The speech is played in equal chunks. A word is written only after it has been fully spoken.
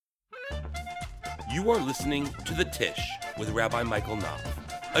You are listening to The Tish with Rabbi Michael Knopf,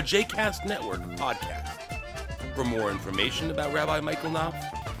 a JCast Network podcast. For more information about Rabbi Michael Knopf,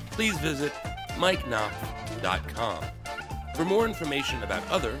 please visit mikeknopf.com. For more information about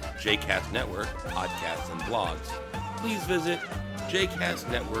other JCast Network podcasts and blogs, please visit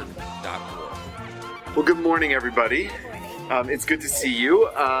jcastnetwork.org. Well, good morning, everybody. It's good to see you.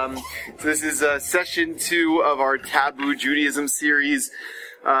 So this is session 2 of our Taboo Judaism series.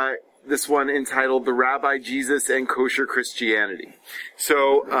 This one entitled The Rabbi Jesus and Kosher Christianity.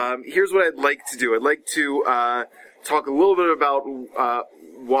 So here's what I'd like to do. I'd like to talk a little bit about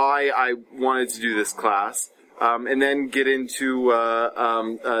why I wanted to do this class, and then get into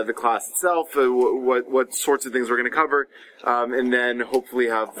the class itself, what sorts of things we're going to cover, and then hopefully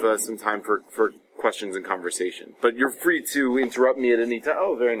have some time for questions and conversation. But you're free to interrupt me at any time.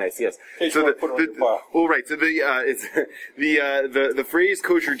 Oh, very nice. Yes. So right. So the phrase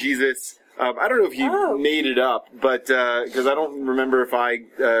 "kosher Jesus." I don't know if he made it up, but because I don't remember if I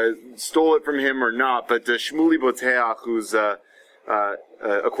stole it from him or not. But Shmuley Boteach, who's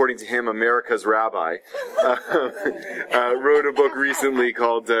according to him, America's rabbi, wrote a book recently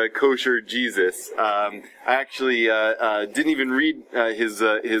called Kosher Jesus. I actually didn't even read his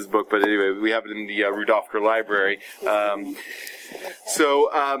book, but anyway, we have it in the Rudolph Library.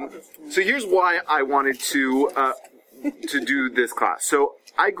 So here's why I wanted to do this class. So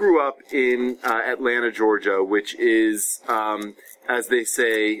I grew up in Atlanta, Georgia, which is, as they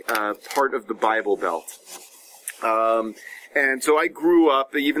say, part of the Bible Belt. And so I grew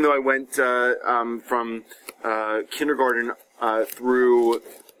up, even though I went from kindergarten through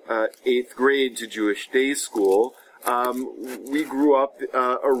 8th grade to Jewish day school, we grew up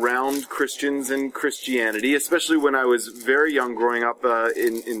around Christians and Christianity, especially when I was very young, growing up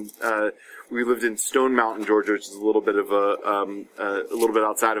we lived in Stone Mountain, Georgia, which is a little bit of a little bit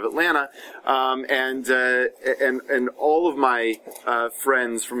outside of Atlanta, and all of my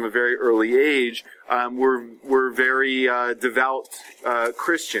friends from a very early age were very devout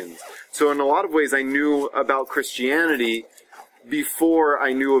Christians. So in a lot of ways, I knew about Christianity before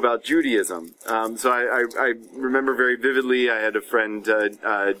I knew about Judaism. So I remember very vividly. I had a friend,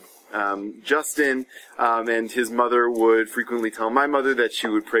 Justin, and his mother would frequently tell my mother that she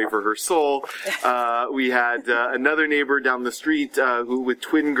would pray for her soul. We had another neighbor down the street who, with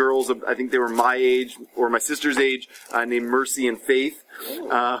twin girls, I think they were my age or my sister's age, named Mercy and Faith.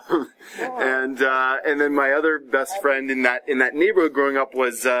 And then my other best friend in that neighborhood growing up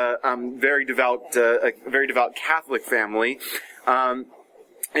was a very devout Catholic family.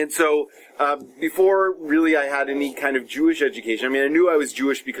 And so, before really I had any kind of Jewish education, I mean, I knew I was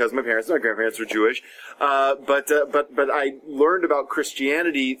Jewish because my grandparents were Jewish, but I learned about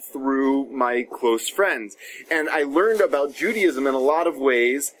Christianity through my close friends. And I learned about Judaism in a lot of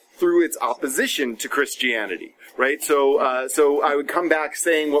ways through its opposition to Christianity, right? So I would come back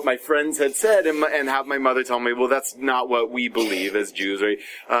saying what my friends had said and have my mother tell me, well, that's not what we believe as Jews, right?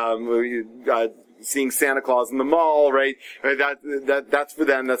 Seeing Santa Claus in the mall, right? That's for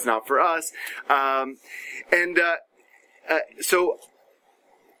them. That's not for us. So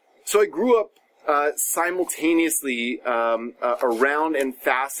I grew up simultaneously around and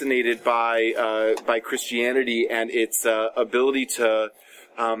fascinated by Christianity and its ability to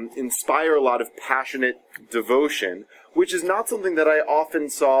inspire a lot of passionate devotion, which is not something that I often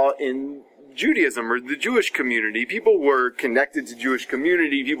saw in Judaism or the Jewish community. People were connected to Jewish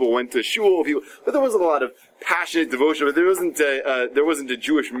community. People went to shul. But there wasn't a lot of passionate devotion. But there wasn't a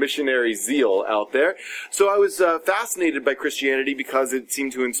Jewish missionary zeal out there. So I was fascinated by Christianity because it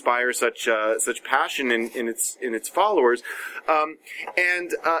seemed to inspire such passion in its followers,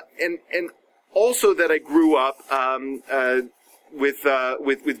 and also that I grew up with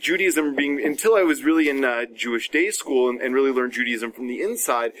Judaism being, until I was really in Jewish day school and really learned Judaism from the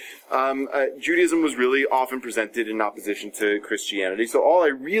inside, Judaism was really often presented in opposition to Christianity. So all I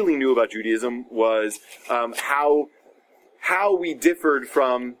really knew about Judaism was how we differed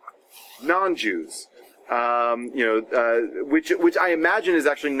from non-Jews. Which I imagine is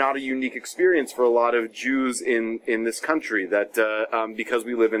actually not a unique experience for a lot of Jews in this country. That because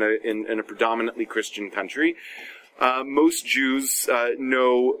we live in a predominantly Christian country, most Jews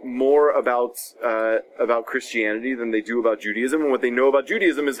know more about Christianity than they do about Judaism, and what they know about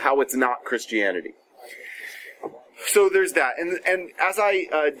Judaism is how it's not Christianity. So there's that, and as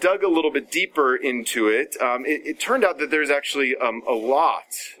I dug a little bit deeper into it, it turned out that there's actually a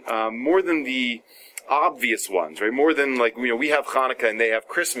lot more than the obvious ones, right? More than, like, we have Hanukkah and they have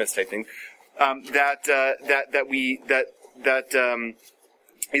Christmas type thing. That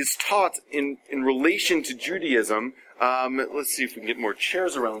is taught in relation to Judaism. Let's see if we can get more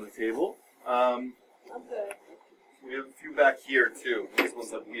chairs around the table. We have a few back here too. These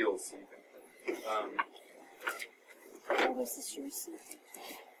ones have wheels.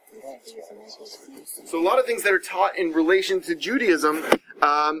 So a lot of things that are taught in relation to Judaism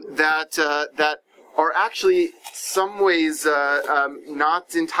that are actually some ways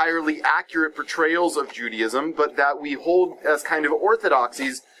not entirely accurate portrayals of Judaism, but that we hold as kind of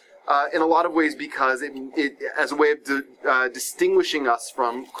orthodoxies in a lot of ways because it as a way of distinguishing us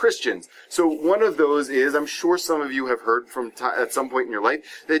from Christians. So one of those is, I'm sure some of you have heard from at some point in your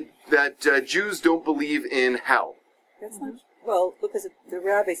life, that Jews don't believe in hell. That's not well, because the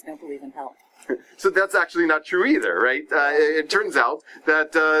rabbis don't believe in hell. So that's actually not true either, right? It turns out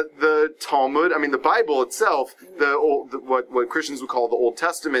that the Talmud, I mean the Bible itself, what Christians would call the Old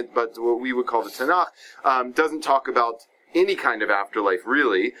Testament, but what we would call the Tanakh, doesn't talk about any kind of afterlife,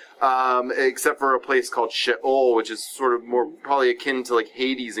 really, except for a place called Sheol, which is sort of more probably akin to like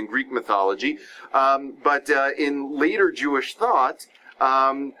Hades in Greek mythology. But in later Jewish thought,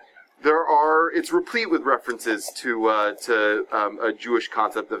 it's replete with references to a Jewish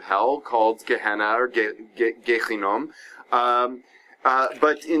concept of hell called Gehenna or Gechinom.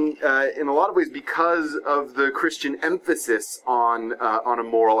 But in a lot of ways, because of the Christian emphasis on a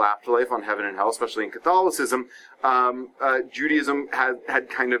moral afterlife, on heaven and hell, especially in Catholicism, Judaism had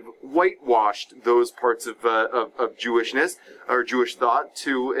kind of whitewashed those parts of Jewishness or Jewish thought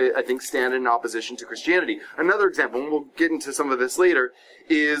to, I think, stand in opposition to Christianity. Another example, and we'll get into some of this later,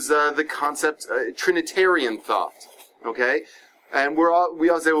 is the concept Trinitarian thought. Okay. And we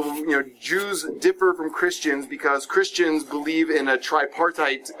all say, well, Jews differ from Christians because Christians believe in a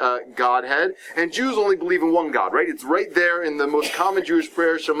tripartite Godhead, and Jews only believe in one God, right? It's right there in the most common Jewish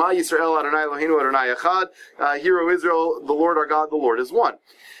prayer, Shema Yisrael Adonai Eloheinu Adonai Echad, Hear, O Israel, the Lord our God, the Lord is one.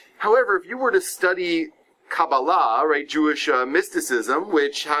 However, if you were to study Kabbalah, right, Jewish mysticism,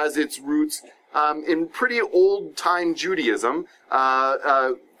 which has its roots in pretty old-time Judaism,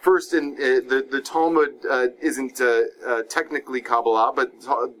 first, the Talmud isn't technically Kabbalah, but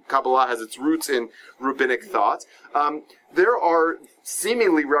Kabbalah has its roots in rabbinic thought. There are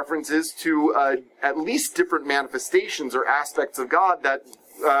seemingly references to at least different manifestations or aspects of God that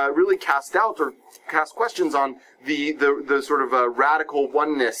really cast doubt or cast questions on the sort of radical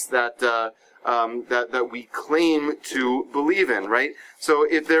oneness that we claim to believe in, right? So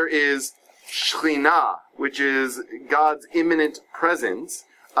if there is Shekhinah, which is God's immanent presence,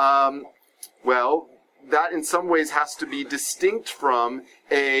 well, that in some ways has to be distinct from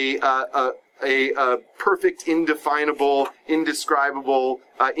a perfect, indefinable, indescribable,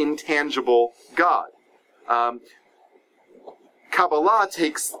 intangible God. Kabbalah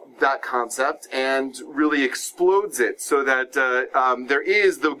takes that concept and really explodes it so that there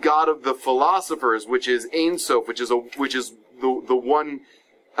is the God of the philosophers, which is Ein Sof, which is the one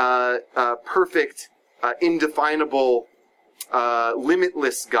perfect, indefinable,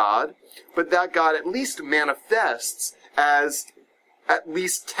 limitless God, but that God at least manifests as at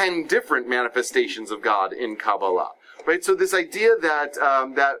least 10 different manifestations of God in Kabbalah, right? So this idea that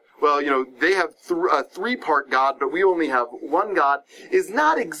they have a three-part God, but we only have one God, is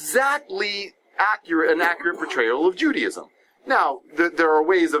not exactly an accurate portrayal of Judaism. Now, there are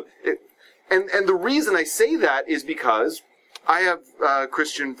ways of it, and the reason I say that is because I have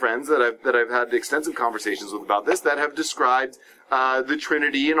Christian friends that I've had extensive conversations with about this that have described the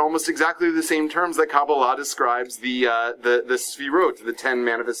Trinity in almost exactly the same terms that Kabbalah describes the Sfirot, the 10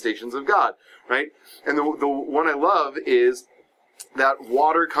 manifestations of God, right? And the one I love is that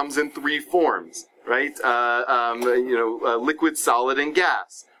water comes in three forms, right? Liquid, solid, and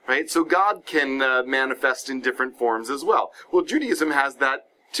gas, right? So God can manifest in different forms as well. Well, Judaism has that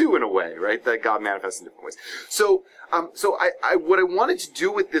too, in a way, right? That God manifests in different ways. So what I wanted to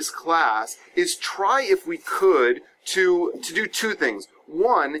do with this class is try, if we could, to do two things.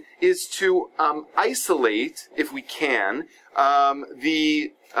 One is to isolate, if we can,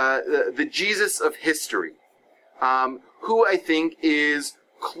 the Jesus of history, who I think is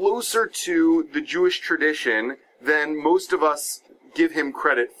closer to the Jewish tradition than most of us give him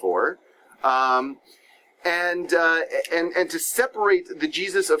credit for. And to separate the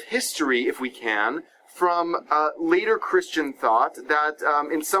Jesus of history, if we can, from later Christian thought that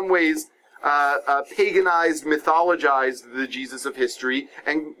in some ways paganized, mythologized the Jesus of history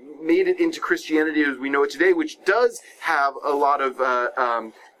and made it into Christianity as we know it today, which does have a lot of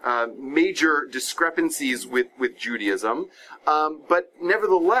major discrepancies with Judaism. But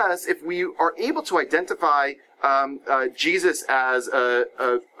nevertheless, if we are able to identify Jesus as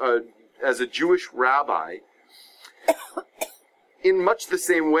a Jewish rabbi, in much the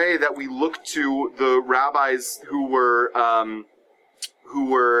same way that we look to the rabbis who were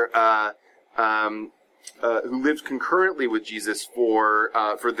who lived concurrently with Jesus for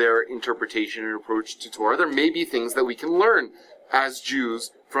their interpretation and approach to Torah, there may be things that we can learn as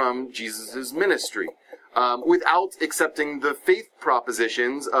Jews from Jesus' ministry. Without accepting the faith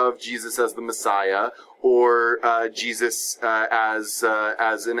propositions of Jesus as the Messiah or Jesus as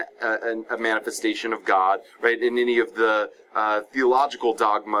a manifestation of God, right, in any of the theological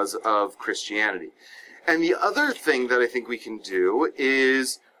dogmas of Christianity. And the other thing that I think we can do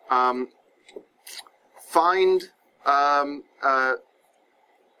is find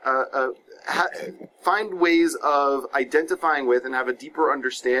ways of identifying with and have a deeper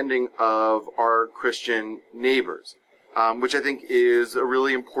understanding of our Christian neighbors, which I think is a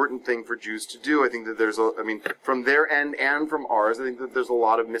really important thing for Jews to do. I think that from their end and from ours, I think that there's a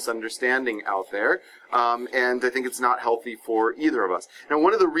lot of misunderstanding out there, and I think it's not healthy for either of us. Now,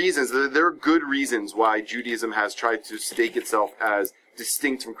 one of the reasons, there are good reasons why Judaism has tried to stake itself as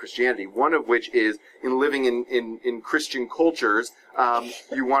distinct from Christianity. One of which is in living in Christian cultures,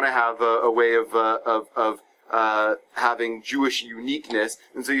 you want to have a way of having Jewish uniqueness,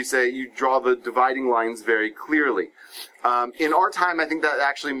 and so you draw the dividing lines very clearly. In our time, I think that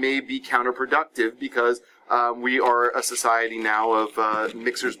actually may be counterproductive because we are a society now of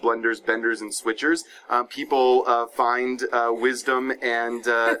mixers, blenders, benders, and switchers. People find wisdom and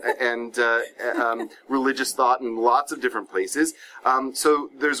religious thought in lots of different places. So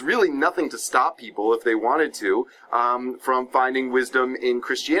there's really nothing to stop people, if they wanted to, from finding wisdom in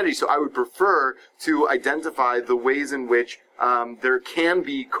Christianity. So I would prefer to identify the ways in which there can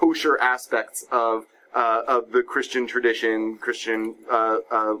be kosher aspects of the Christian tradition, Christian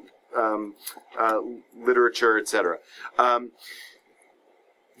literature, etc.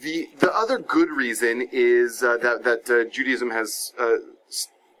 The other good reason is that Judaism has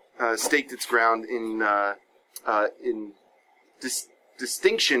staked its ground in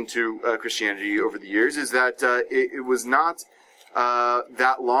distinction to Christianity over the years is that it was not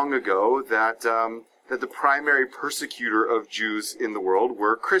that long ago that the primary persecutor of Jews in the world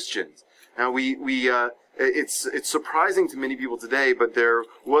were Christians. Now it's surprising to many people today, but there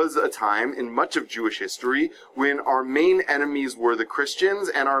was a time in much of Jewish history when our main enemies were the Christians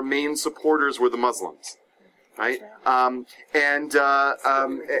and our main supporters were the Muslims, right?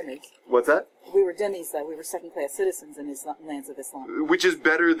 What's that? We were dhimmis, though. We were second-class citizens in lands of Islam. Which is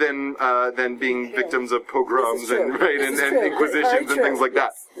better than being victims of pogroms and true. inquisitions and things like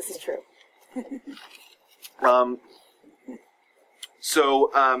that. This is true.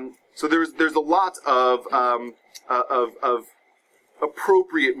 So there's a lot of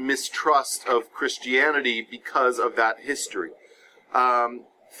appropriate mistrust of Christianity because of that history.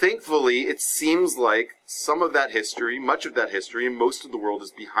 Thankfully, it seems like some of that history, much of that history, and most of the world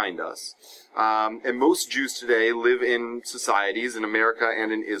is behind us. And most Jews today live in societies in America and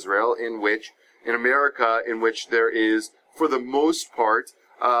in Israel, in which there is, for the most part,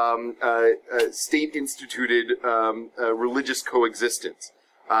 state-instituted religious coexistence.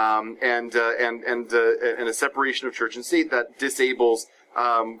 And a separation of church and state that disables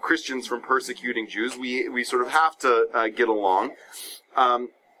Christians from persecuting Jews. We sort of have to get along.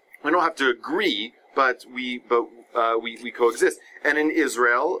 We don't have to agree, but we coexist. And in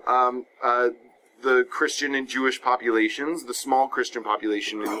Israel, the Christian and Jewish populations, the small Christian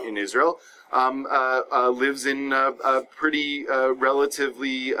population in Israel, lives in pretty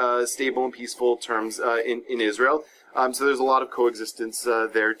relatively stable and peaceful terms in Israel. So there's a lot of coexistence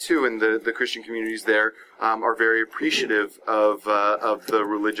there too, and the Christian communities there are very appreciative of the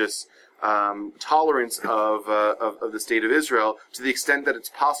religious tolerance of the state of Israel, to the extent that it's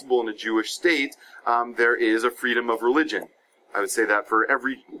possible in a Jewish state. There is a freedom of religion. I would say that for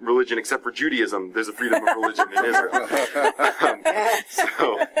every religion except for Judaism, there's a freedom of religion in Israel.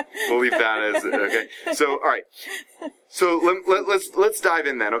 So we'll leave that as okay. So all right. So let's dive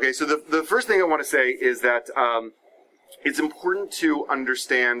in then. Okay. So the first thing I want to say is that it's important to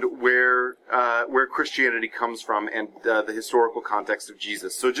understand where Christianity comes from and the historical context of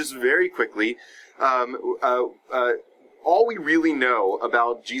Jesus. So just very quickly, all we really know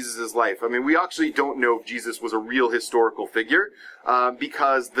about Jesus' life, I mean, we actually don't know if Jesus was a real historical figure,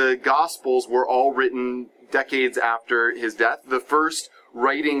 because the Gospels were all written decades after his death. The first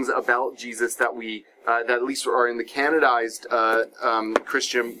writings about Jesus that at least are in the canonized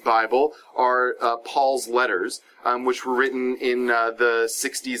Christian Bible are Paul's letters, which were written in the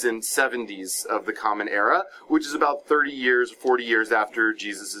 60s and 70s of the Common Era, which is about 40 years after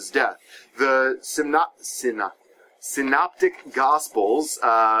Jesus' death. The Synoptic Gospels,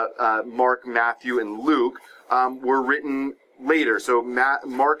 Mark, Matthew, and Luke, were written later. So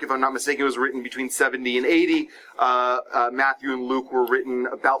Mark, if I'm not mistaken, was written between 70 and 80. Matthew and Luke were written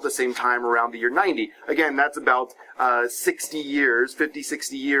about the same time, around the year 90. Again, that's about 60 years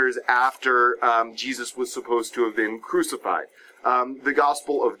after Jesus was supposed to have been crucified. The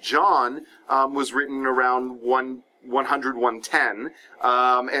Gospel of John was written around 100, 110,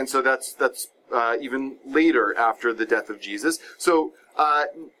 and so that's even later after the death of Jesus. So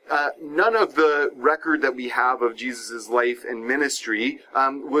none of the record that we have of Jesus' life and ministry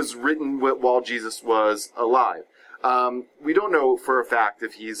was written while Jesus was alive. We don't know for a fact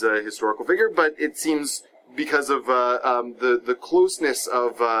if he's a historical figure, but it seems, because of the closeness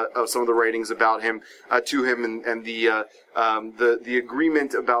of some of the writings about him to him, and the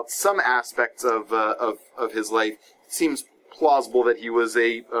agreement about some aspects of his life, it seems plausible that he was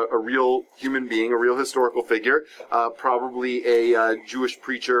a real human being, a real historical figure, probably a Jewish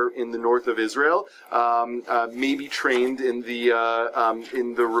preacher in the north of Israel, maybe trained in the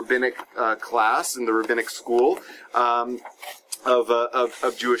rabbinic class, in the rabbinic school.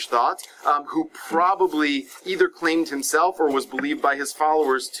 Of Jewish thought, who probably either claimed himself or was believed by his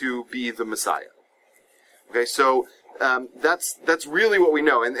followers to be the Messiah. Okay, so that's really what we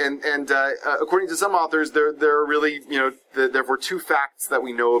know, and according to some authors, there are really, therefore two facts that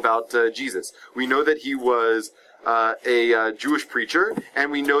we know about Jesus. We know that he was a Jewish preacher, and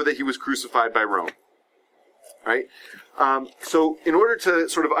we know that he was crucified by Rome. Right? So in order to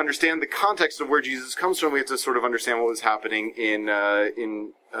sort of understand the context of where Jesus comes from, we have to sort of understand what was happening in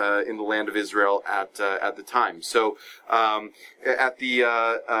the land of Israel at the time. So at the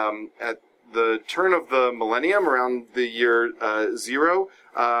turn of the millennium, around the year 0,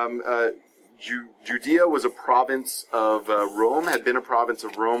 Judea was a province of Rome, had been a province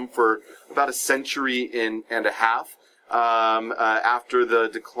of Rome for about a century and a half. After the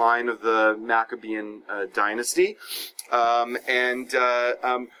decline of the Maccabean dynasty, and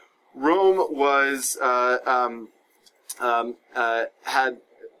Rome was had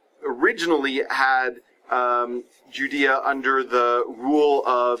originally had Judea under the rule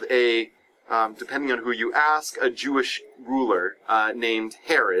of a, depending on who you ask, a Jewish ruler named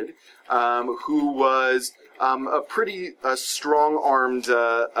Herod, who was a pretty strong-armed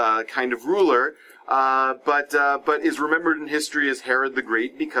kind of ruler. But is remembered in history as Herod the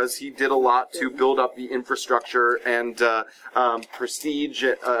Great because he did a lot to build up the infrastructure and prestige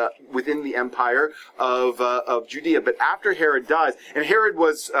within the empire of Judea. But after Herod dies, and Herod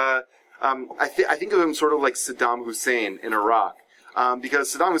was, I think of him sort of like Saddam Hussein in Iraq,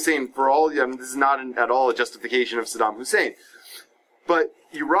 because Saddam Hussein, this is not at all a justification of Saddam Hussein, but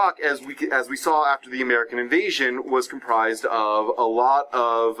Iraq, as we saw after the American invasion, was comprised of a lot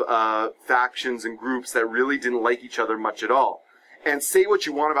of factions and groups that really didn't like each other much at all. And say what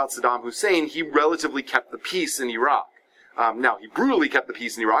you want about Saddam Hussein, he relatively kept the peace in Iraq. Now, he brutally kept the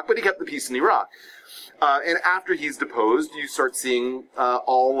peace in Iraq, but he kept the peace in Iraq. And after he's deposed, you start seeing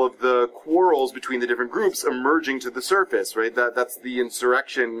all of the quarrels between the different groups emerging to the surface, right? That's the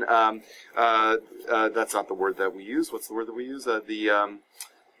insurrection. That's not the word that we use. What's the word that we use? The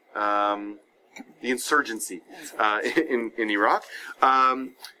insurgency in Iraq.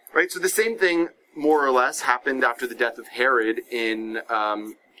 Right? So the same thing, more or less, happened after the death of Herod in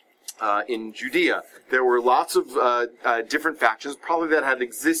Judea. There were lots of different factions, probably that had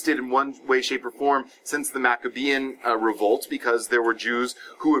existed in one way, shape, or form since the Maccabean revolt, because there were Jews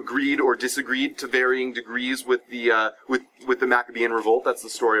who agreed or disagreed to varying degrees with the Maccabean revolt. That's the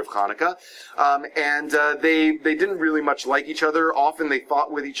story of Hanukkah, and they didn't really much like each other. Often they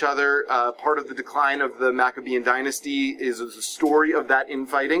fought with each other. Part of the decline of the Maccabean dynasty is a story of that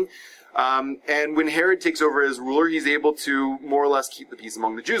infighting. And when Herod takes over as ruler, he's able to more or less keep the peace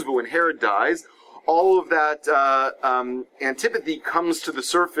among the Jews. But when Herod dies, all of that antipathy comes to the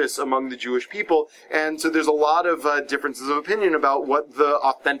surface among the Jewish people. And so there's a lot of differences of opinion about what the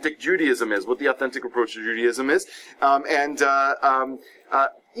authentic Judaism is, what the authentic approach to Judaism is.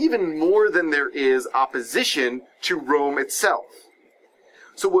 Even more than there is opposition to Rome itself.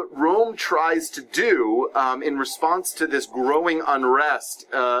 So what Rome tries to do in response to this growing unrest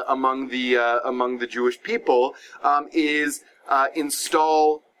among the Jewish people is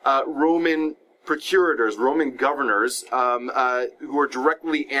install Roman procurators, Roman governors, who are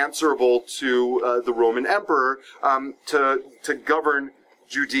directly answerable to the Roman emperor to govern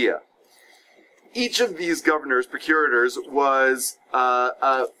Judea. Each of these governors, procurators, was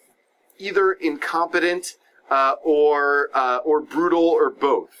either incompetent or brutal, or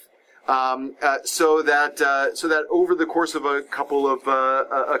both, so that over the course of a couple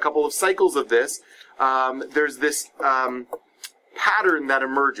of cycles of this, there's this pattern that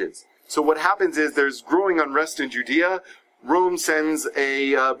emerges. So what happens is there's growing unrest in Judea. Rome sends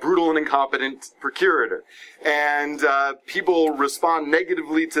a brutal and incompetent procurator. And people respond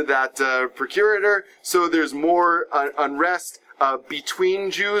negatively to that procurator, so there's more unrest between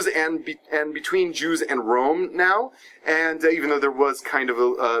Jews and between Jews and Rome now. And even though there was kind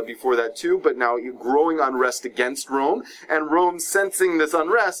of before that too, but now growing unrest against Rome. And Rome, sensing this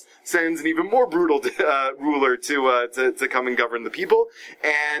unrest, sends an even more brutal ruler to come and govern the people,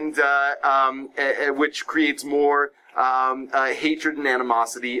 and which creates more hatred and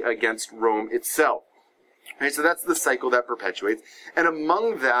animosity against Rome itself. Right, so that's the cycle that perpetuates. And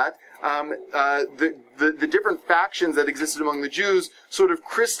among that, the different factions that existed among the Jews sort of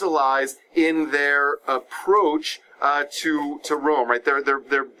crystallize in their approach to Rome. Right,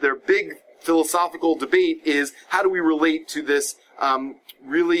 their big philosophical debate is, how do we relate to this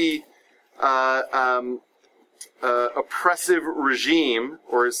really oppressive regime,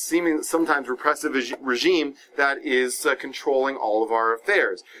 or seeming sometimes repressive regime, that is controlling all of our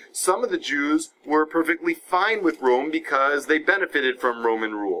affairs. Some of the Jews were perfectly fine with Rome because they benefited from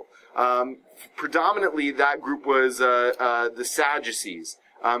Roman rule. Predominantly, that group was the Sadducees,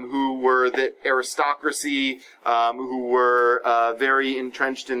 who were the aristocracy, who were very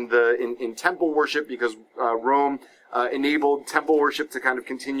entrenched in temple worship, because Rome enabled temple worship to kind of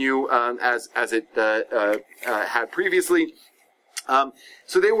continue as it had previously.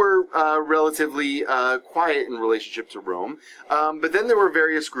 So they were relatively quiet in relationship to Rome. But then there were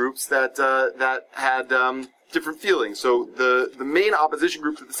various groups that had different feelings. So the main opposition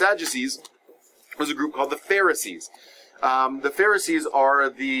group to the Sadducees was a group called the Pharisees. The Pharisees are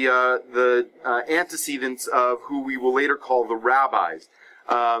the antecedents of who we will later call the rabbis.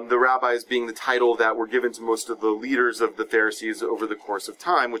 The rabbis being the title that were given to most of the leaders of the Pharisees over the course of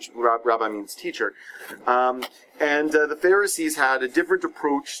time, which rabbi means teacher. And the Pharisees had a different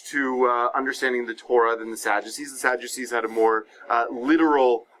approach to understanding the Torah than the Sadducees. The Sadducees had a more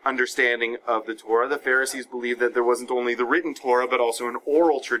literal understanding of the Torah. The Pharisees believed that there wasn't only the written Torah, but also an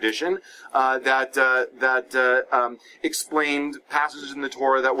oral tradition that explained passages in the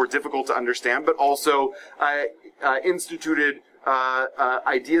Torah that were difficult to understand, but also instituted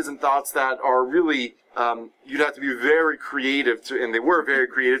ideas and thoughts that are really, you'd have to be very creative to, and they were very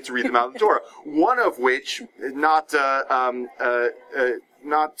creative to read them out of the Torah. One of which, not so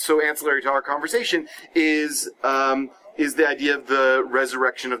ancillary to our conversation, is the idea of the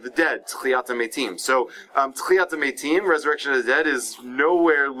resurrection of the dead, Tchiyat HaMetim. So, Tchiyat HaMetim, resurrection of the dead, is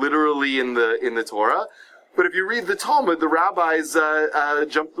nowhere literally in the Torah. But if you read the Talmud, the rabbis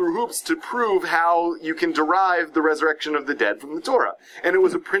jump through hoops to prove how you can derive the resurrection of the dead from the Torah. And it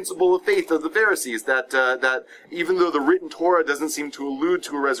was a principle of faith of the Pharisees that even though the written Torah doesn't seem to allude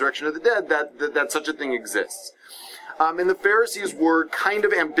to a resurrection of the dead, that such a thing exists. And the Pharisees were kind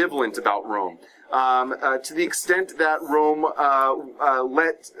of ambivalent about Rome. To the extent that Rome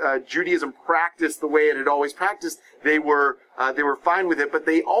let Judaism practice the way it had always practiced, they were fine with it. But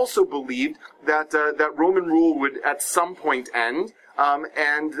they also believed that Roman rule would at some point end,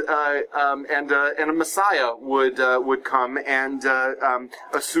 and a Messiah would come and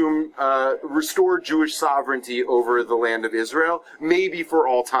restore Jewish sovereignty over the land of Israel, maybe for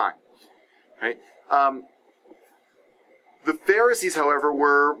all time. Right. The Pharisees, however,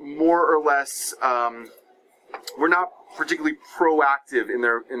 were more or less were not particularly proactive in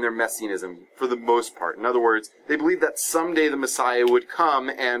their messianism for the most part. In other words, they believed that someday the Messiah would come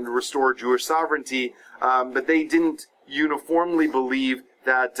and restore Jewish sovereignty, but they didn't uniformly believe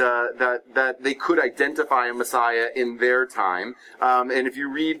that they could identify a Messiah in their time. And if you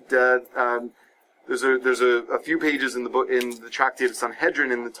read there's a few pages in the book, in the Tractate of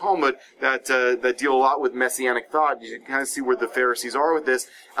Sanhedrin in the Talmud, that deal a lot with messianic thought. You can kind of see where the Pharisees are with this,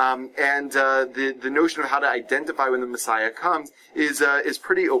 and the notion of how to identify when the Messiah comes is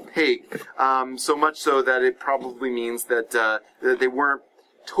pretty opaque. So much so that it probably means that they weren't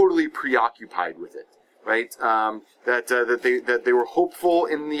totally preoccupied with it. Right, that they were hopeful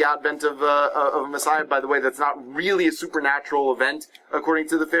in the advent of a Messiah. By the way, that's not really a supernatural event according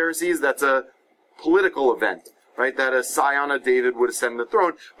to the Pharisees. That's a political event, right? That a scion of David would ascend the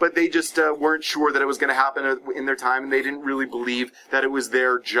throne, but they just weren't sure that it was going to happen in their time, and they didn't really believe that it was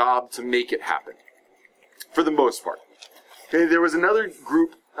their job to make it happen, for the most part. Okay, there was another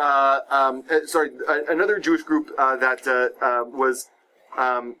group, another Jewish group that was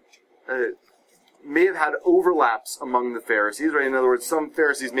may have had overlaps among the Pharisees, right? In other words, some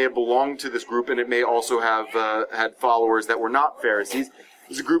Pharisees may have belonged to this group, and it may also have had followers that were not Pharisees.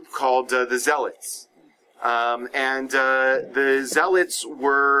 There's a group called the Zealots. The Zealots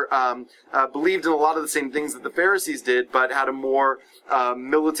were believed in a lot of the same things that the Pharisees did, but had a more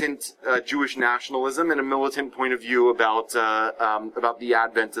militant Jewish nationalism and a militant point of view about the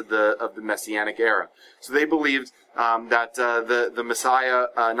advent of the Messianic era. So they believed that the Messiah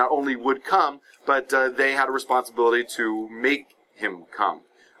not only would come, but they had a responsibility to make him come.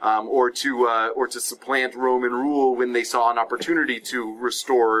 Or to supplant Roman rule when they saw an opportunity to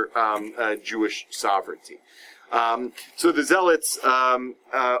restore Jewish sovereignty. So the Zealots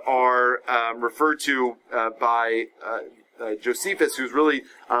are referred to by Josephus, who's really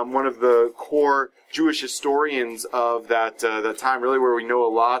one of the core Jewish historians of that time, really where we know a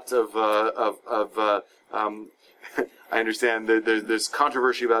lot of I understand that there's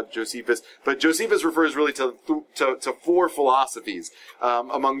controversy about Josephus, but Josephus refers really to four philosophies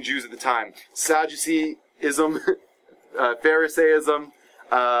among Jews at the time: Sadduceeism, Pharisaism,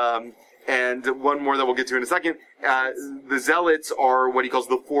 and one more that we'll get to in a second. The Zealots are what he calls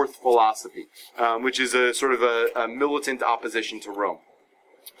the fourth philosophy, which is a sort of a militant opposition to Rome.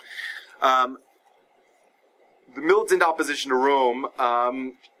 The militant opposition to Rome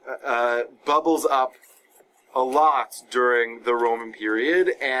bubbles up a lot during the Roman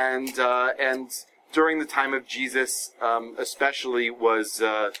period, and during the time of Jesus, especially was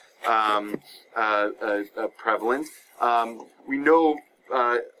prevalent. We know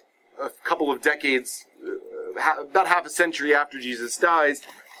a couple of decades, about half a century after Jesus dies,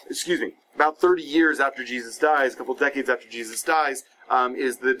 about 30 years after Jesus dies, a couple of decades after Jesus dies,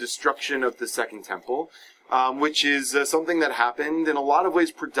 is the destruction of the Second Temple. Which is something that happened in a lot of ways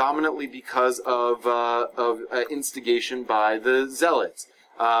predominantly because of instigation by the Zealots.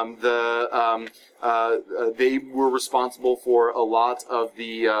 They were responsible for a lot of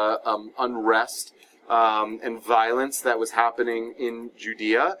the unrest and violence that was happening in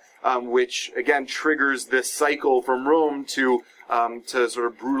Judea, which again triggers this cycle from Rome to sort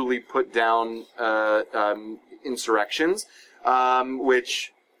of brutally put down insurrections,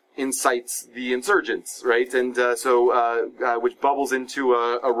 which incites the insurgents, right? And which bubbles into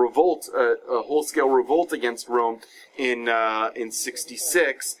a revolt, a whole-scale revolt against Rome in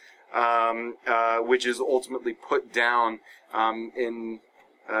 66, which is ultimately put down in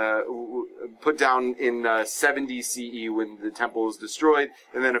 70 CE when the temple was destroyed,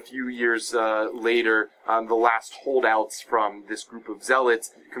 and then a few years later, the last holdouts from this group of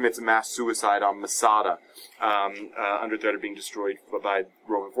zealots commits a mass suicide on Masada, under threat of being destroyed by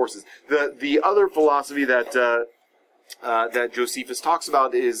Roman forces. The other philosophy that Josephus talks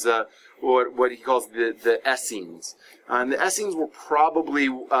about is what he calls the Essenes. And the Essenes were probably,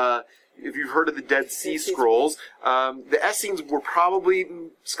 if you've heard of the Dead Sea Scrolls, the Essenes were probably,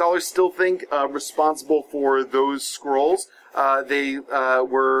 scholars still think, responsible for those scrolls. They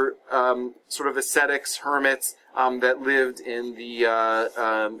were sort of ascetics, hermits, that lived in the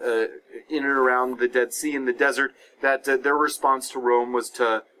in and around the Dead Sea in the desert. That their response to Rome was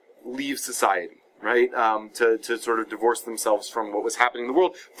to leave society, right? To sort of divorce themselves from what was happening in the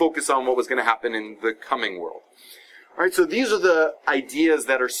world, focus on what was going to happen in the coming world. All right, so these are the ideas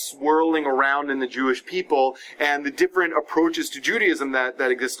that are swirling around in the Jewish people and the different approaches to Judaism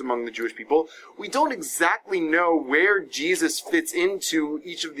that exist among the Jewish people. We don't exactly know where Jesus fits into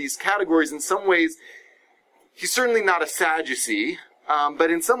each of these categories. In some ways, he's certainly not a Sadducee,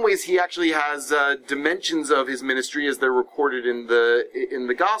 but in some ways he actually has dimensions of his ministry as they're recorded in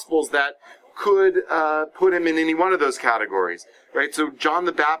the Gospels that could put him in any one of those categories, right? So John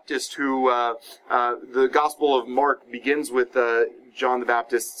the Baptist, who the Gospel of Mark begins with John the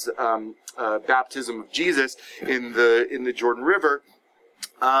Baptist's baptism of Jesus in the Jordan River,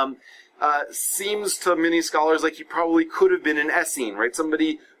 seems to many scholars like he probably could have been an Essene, right?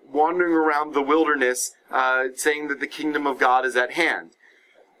 Somebody wandering around the wilderness, saying that the kingdom of God is at hand.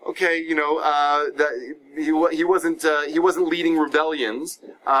 Okay, that he wasn't leading rebellions,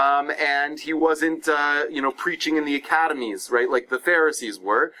 and he wasn't preaching in the academies, right, like the Pharisees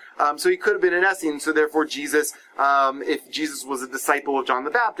were. So he could have been an Essene. So therefore, Jesus, if Jesus was a disciple of John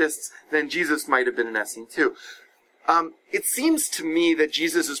the Baptist, then Jesus might have been an Essene too. It seems to me that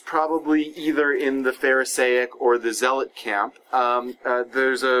Jesus is probably either in the Pharisaic or the Zealot camp.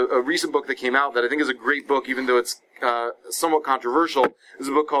 There's a recent book that came out that I think is a great book, even though it's somewhat controversial. There's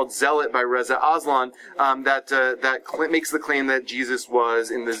a book called Zealot by Reza Aslan that makes the claim that Jesus was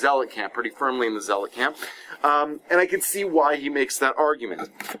in the Zealot camp, pretty firmly in the Zealot camp. And I can see why he makes that argument.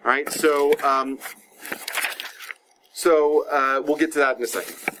 All right, so we'll get to that in a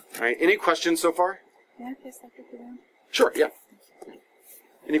second. All right, any questions so far? Yeah, I guess I could go down. Sure, yeah.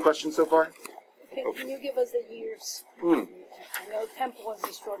 Any questions so far? Can you give us the years? Hmm. I know the temple was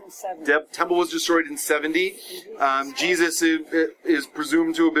destroyed in 70. Temple was destroyed in 70. Jesus is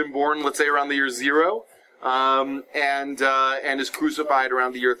presumed to have been born, let's say, around the year 0, and is crucified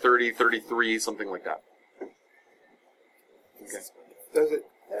around the year 30, 33, something like that. Okay.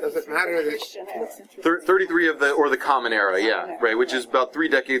 Does it matter that Christian era. 33 of the Common Era, yeah, right, which is about 3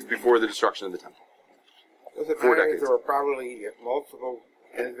 decades before the destruction of the temple. does it 4 matter that decades. there were probably multiple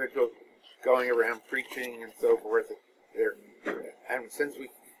individuals going around preaching and so forth? There, and since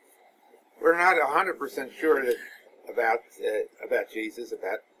we're not 100% sure that about Jesus,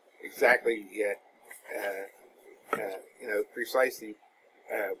 about exactly precisely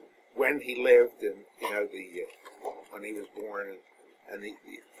when he lived and when he was born and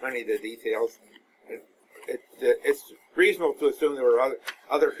many of the details. It's reasonable to assume there were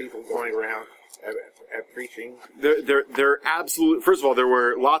other people going around preaching. There absolutely. First of all, there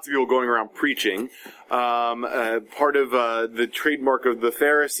were lots of people going around preaching. Part of the trademark of the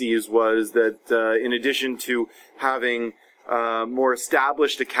Pharisees was that in addition to having more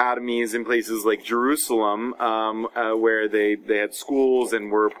established academies in places like Jerusalem, where they had schools and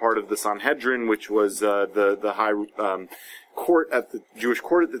were part of the Sanhedrin, which was the high court at the Jewish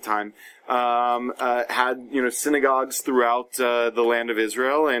court at the time, had synagogues throughout the land of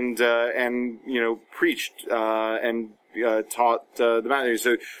Israel and preached and taught the matter.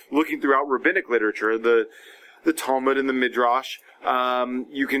 So looking throughout rabbinic literature, the Talmud and the Midrash,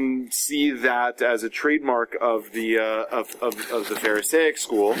 you can see that as a trademark of the the Pharisaic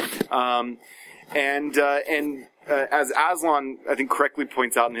school, as Aslan, I think, correctly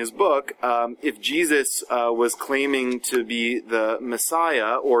points out in his book, if Jesus was claiming to be the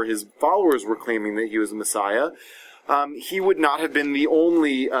Messiah, or his followers were claiming that he was the Messiah, he would not have been the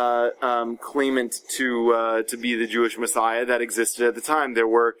only claimant to be the Jewish Messiah that existed at the time. There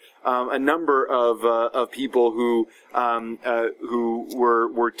were a number of people who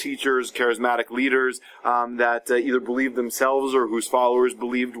were teachers, charismatic leaders that either believed themselves or whose followers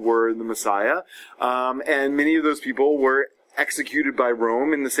believed were the Messiah, and many of those people were executed by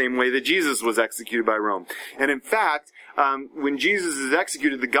Rome in the same way that Jesus was executed by Rome. And in fact, when Jesus is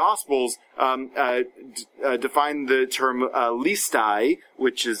executed, the Gospels define the term listai,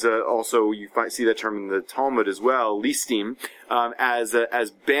 which is also, you see that term in the Talmud as well, listim,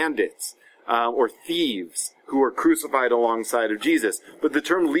 as bandits or thieves who are crucified alongside of Jesus. But the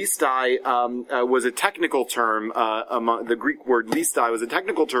term listai was a technical term among the Greek word listai was a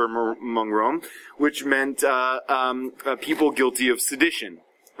technical term among Rome, which meant people guilty of sedition.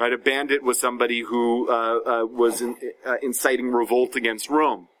 Right, a bandit was somebody who was inciting revolt against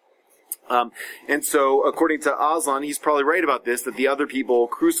Rome. And so, according to Aslan, he's probably right about this, that the other people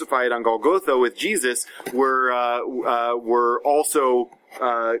crucified on Golgotha with Jesus were also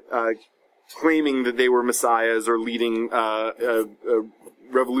claiming that they were messiahs or leading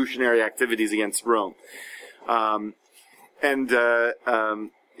revolutionary activities against Rome.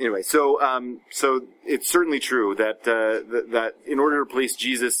 Anyway, so it's certainly true that that in order to place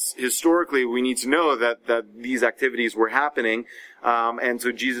Jesus historically, we need to know that these activities were happening, and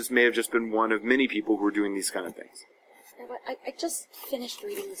so Jesus may have just been one of many people who were doing these kind of things. I just finished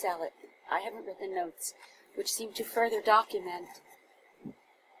reading the Zealot. I haven't read the notes, which seem to further document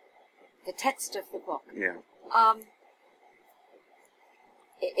the text of the book. Yeah.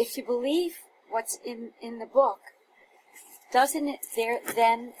 If you believe what's in the book, doesn't it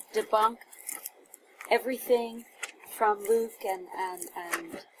then debunk everything from Luke and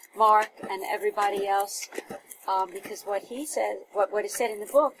Mark and everybody else? Because what he says, what is said in the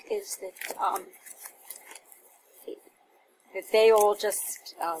book is that that they all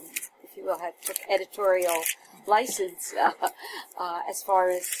just, if you will, took editorial license as far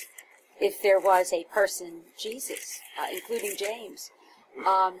as if there was a person, Jesus, including James.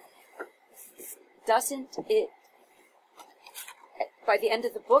 Doesn't it? By the end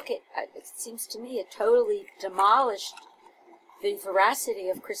of the book, it seems to me it totally demolished the veracity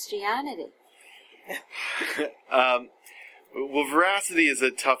of Christianity. Well, veracity is a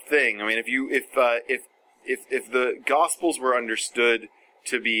tough thing. I mean, if the Gospels were understood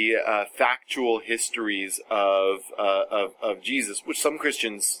to be factual histories of Jesus, which some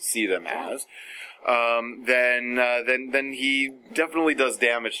Christians see them as, then he definitely does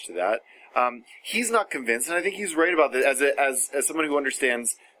damage to that. He's not convinced, and I think he's right about that. As someone who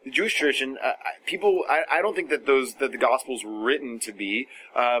understands the Jewish tradition, I don't think that the Gospels were written to be,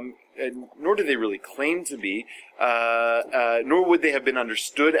 nor do they really claim to be, nor would they have been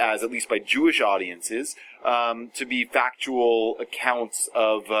understood as, at least by Jewish audiences, to be factual accounts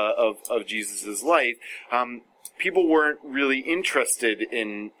of Jesus' life. people weren't really interested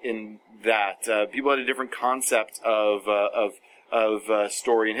in that. People had a different concept of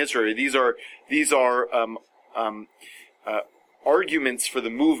story and history. These are arguments for the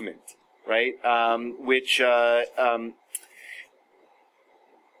movement, right? Which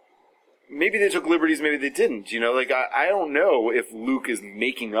maybe they took liberties, maybe they didn't. Like I don't know if Luke is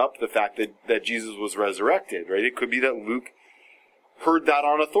making up the fact that Jesus was resurrected, right? It could be that Luke heard that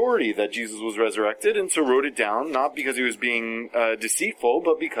on authority, that Jesus was resurrected, and so wrote it down, not because he was being deceitful,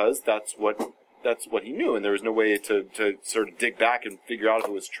 but because that's what he knew, and there was no way to sort of dig back and figure out if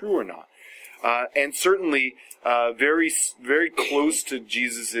it was true or not. And certainly, very, very close to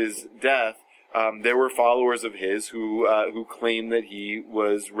Jesus' death, there were followers of his who claimed that he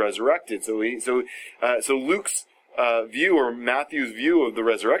was resurrected. So Luke's view, or Matthew's view of the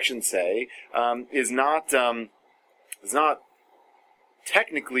resurrection, is not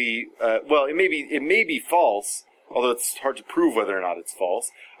technically, it may be false, although it's hard to prove whether or not it's false.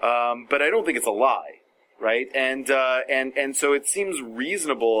 But I don't think it's a lie, right? And so it seems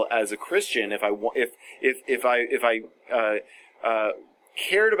reasonable as a Christian, if I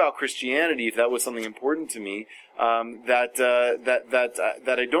cared about Christianity, if that was something important to me, that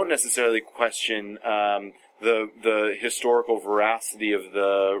I don't necessarily question the historical veracity of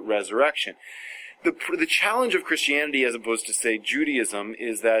the resurrection. The challenge of Christianity, as opposed to, say, Judaism,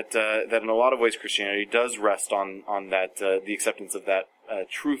 is that in a lot of ways Christianity does rest on that the acceptance of that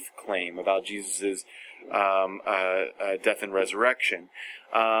truth claim about Jesus' death and resurrection.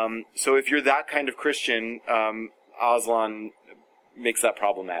 So if you're that kind of Christian, Aslan makes that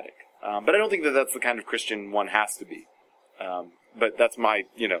problematic. But I don't think that that's the kind of Christian one has to be. But that's my,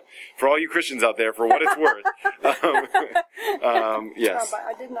 for all you Christians out there, for what it's worth. Yes. But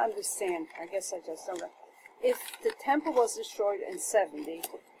I didn't understand. I guess I just don't know. If the temple was destroyed in 70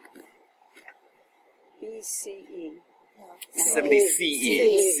 BCE. 70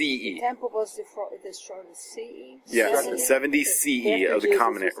 CE. The temple was destroyed in CE? Yes, 70 CE of the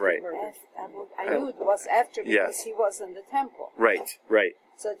Common Era, right. I knew it was after because Yes. he was in the temple. Right.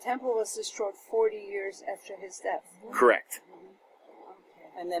 So the temple was destroyed 40 years after his death. Correct.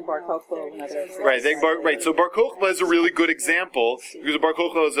 And then Bar Kokhba. Right. So Bar Kokhba is a really good example, because Bar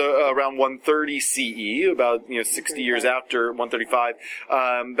Kokhba is around 130 CE, about 60 years after 135,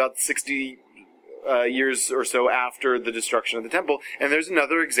 about 60 years or so after the destruction of the temple. And there's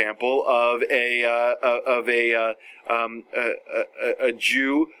another example of a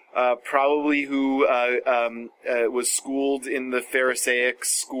Jew, probably who was schooled in the Pharisaic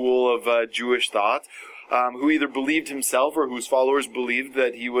school of Jewish thought, who either believed himself or whose followers believed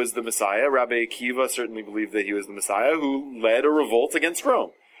that he was the Messiah. Rabbi Akiva certainly believed that he was the Messiah, who led a revolt against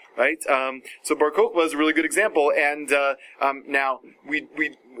Rome. Right? So Bar Kokhba is a really good example, and now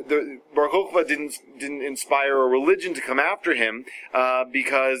Bar Kokhba didn't inspire a religion to come after him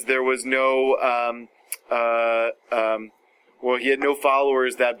because there was no he had no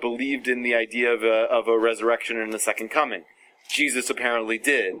followers that believed in the idea of a resurrection and a second coming. Jesus apparently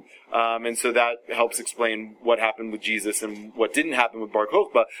did. And so that helps explain what happened with Jesus and what didn't happen with Bar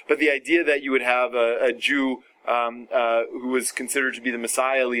Kokhba. But the idea that you would have a Jew who was considered to be the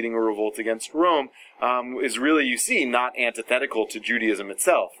Messiah leading a revolt against Rome is really, you see, not antithetical to Judaism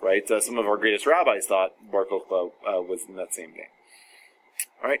itself, right? Some of our greatest rabbis thought Bar Kokhba was in that same vein.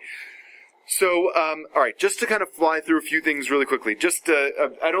 All right. So, all right, just to kind of fly through a few things really quickly.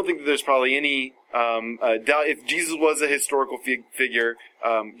 I don't think that there's probably any doubt. If Jesus was a historical figure,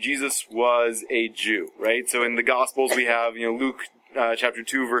 Jesus was a Jew, right? So in the Gospels we have, Luke chapter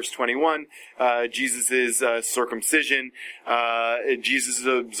 2, verse 21, Jesus' circumcision, Jesus'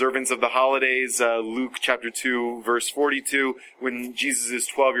 observance of the holidays, Luke chapter 2, verse 42, when Jesus is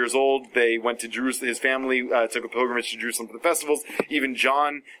 12 years old, they went to Jerusalem, his family took a pilgrimage to Jerusalem for the festivals. Even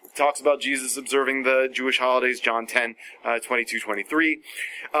John talks about Jesus observing the Jewish holidays, John 10, 22, 23.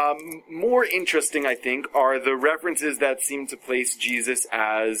 More interesting, I think, are the references that seem to place Jesus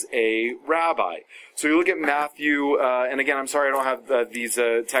as a rabbi. So you look at Matthew, and again, I'm sorry I don't have these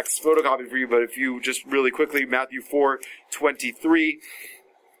texts photocopied for you, but if you just really quickly, Matthew 4:23.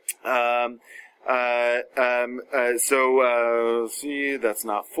 See, that's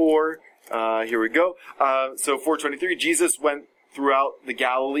not 4. Here we go. So 4:23, Jesus went throughout the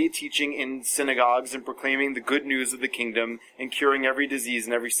Galilee, teaching in synagogues and proclaiming the good news of the kingdom and curing every disease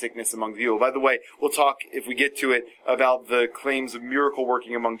and every sickness among the people. By the way, we'll talk, if we get to it, about the claims of miracle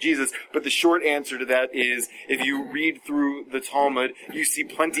working among Jesus, but the short answer to that is, if you read through the Talmud, you see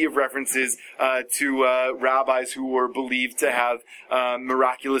plenty of references to rabbis who were believed to have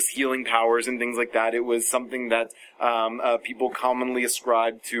miraculous healing powers and things like that. It was something that people commonly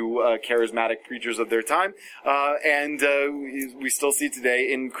ascribed to charismatic preachers of their time, and we still see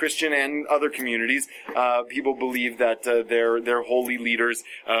today in Christian and other communities, people believe that their holy leaders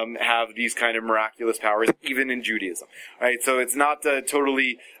have these kind of miraculous powers, even in Judaism. Right? So it's not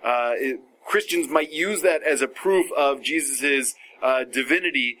totally. Christians might use that as a proof of Jesus's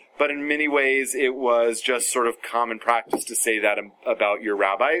divinity, but in many ways it was just sort of common practice to say that about your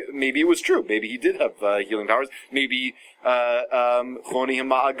rabbi. Maybe it was true. Maybe he did have healing powers. Maybe Choni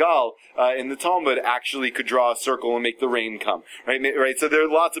Ma'agal in the Talmud actually could draw a circle and make the rain come. Right. So there are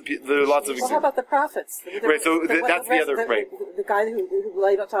lots of Well, how about the prophets? Right. So that's the other. Right. The guy who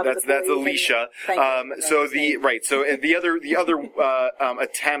laid on top of the that's Elisha. So the other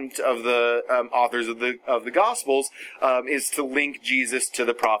attempt of the authors of the Gospels is to link Jesus to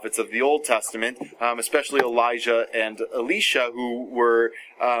the prophets of the Old Testament, especially Elijah and Elisha, who were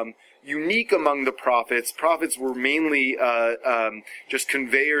unique among the prophets. Prophets were mainly just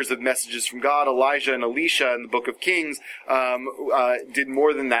conveyors of messages from God. Elijah and Elisha in the Book of Kings did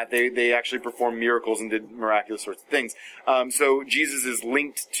more than that. They actually performed miracles and did miraculous sorts of things. So Jesus is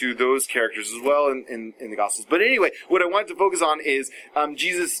linked to those characters as well in the Gospels. But anyway, what I wanted to focus on is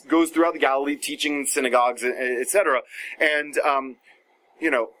Jesus goes throughout the Galilee teaching in synagogues, etc. And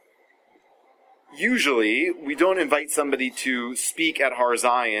usually, we don't invite somebody to speak at Har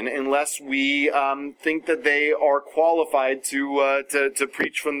Zion unless we think that they are qualified to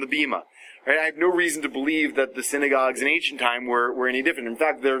preach from the Bima. Right? I have no reason to believe that the synagogues in ancient time were any different. In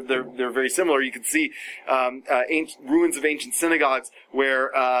fact, they're very similar. You can see ruins of ancient synagogues where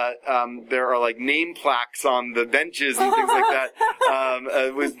there are like name plaques on the benches and things like that,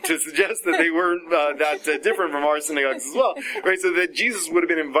 to suggest that they weren't that different from our synagogues as well. Right? So that Jesus would have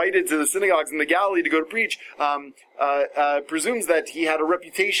been invited to the synagogues in the Galilee to go to preach. Presumes that he had a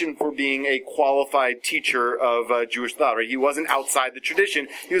reputation for being a qualified teacher of Jewish thought. Right? He wasn't outside the tradition.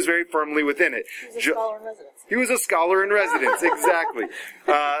 He was very firmly within it. He was a scholar in residence. He was a scholar in residence, exactly.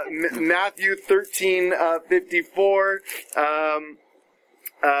 Matthew 13:54.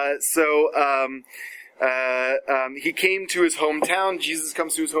 He came to his hometown. Jesus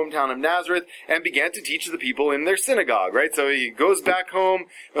comes to his hometown of Nazareth and began to teach the people in their synagogue, right? So he goes back home,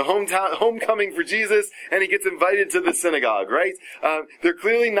 the homecoming for Jesus, and he gets invited to the synagogue, right? They're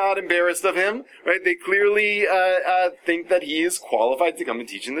clearly not embarrassed of him, right? They clearly think that he is qualified to come and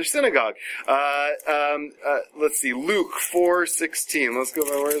teach in their synagogue. Let's see, Luke 4:16. Let's go,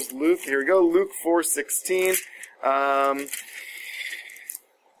 where's Luke? Here we go, Luke 4:16.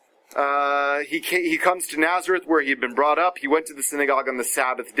 He comes to Nazareth where he had been brought up. He went to the synagogue on the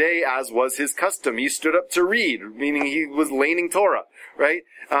Sabbath day, as was his custom. He stood up to read, meaning he was laning Torah, right?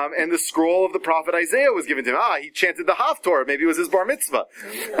 And the scroll of the prophet Isaiah was given to him. He chanted the Haftorah. Maybe it was his bar mitzvah.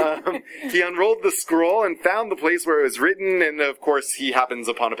 He unrolled the scroll and found the place where it was written, and of course he happens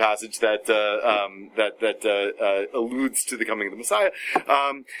upon a passage that alludes to the coming of the Messiah.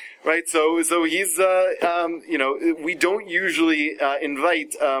 Right? So he's, we don't usually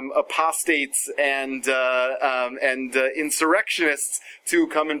invite apostates and insurrectionists to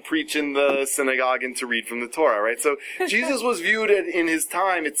come and preach in the synagogue and to read from the Torah, right? So Jesus was viewed in his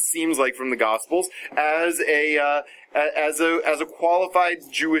time, it seems like from the Gospels, as a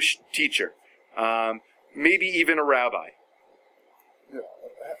qualified Jewish teacher, maybe even a rabbi. Yeah.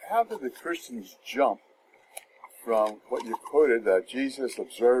 How did the Christians jump from what you quoted, that Jesus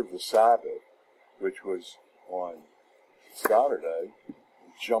observed the Sabbath, which was on Saturday,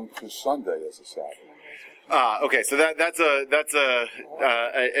 jump to Sunday as a Sabbath? Okay, so that's a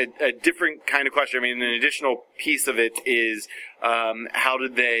different kind of question. I mean, an additional piece of it is how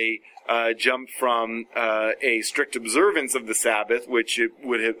did they jump from a strict observance of the Sabbath, which it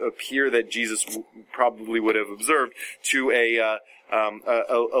would appear that Jesus probably would have observed, to a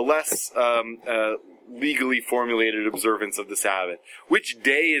less legally formulated observance of the Sabbath. Which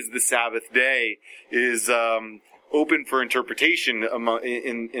day is the Sabbath day is open for interpretation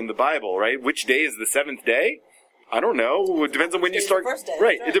in the Bible, right? Which day is the seventh day? I don't know. It depends on when you start. First day,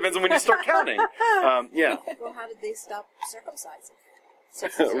 right. It depends on when you start counting. Yeah. Well, how did they stop circumcising?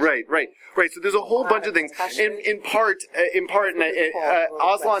 Right. So there's a whole bunch of things. In part, and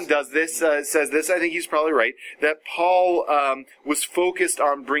Aslan does this, says this. I think he's probably right. That Paul was focused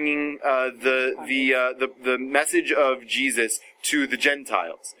on bringing the message of Jesus to the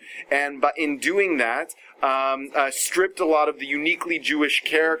Gentiles, and in doing that, stripped a lot of the uniquely Jewish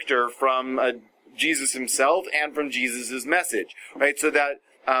character from Jesus himself and from Jesus' message. Right. So that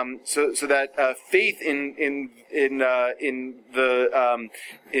faith in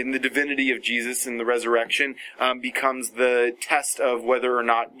the divinity of Jesus and the resurrection becomes the test of whether or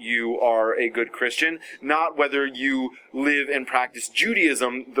not you are a good Christian, not whether you live and practice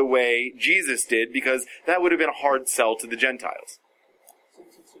Judaism the way Jesus did, because that would have been a hard sell to the Gentiles.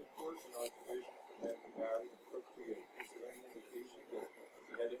 Since it's important in our tradition for men to marry and procreate,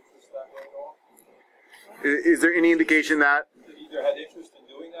 is there any indication that Is there any indication that either had interest in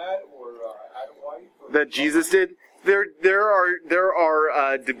doing that or had a wife? Or that Jesus did? There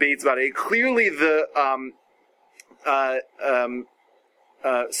are debates about it. Clearly,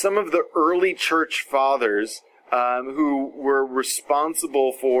 some of the early church fathers who were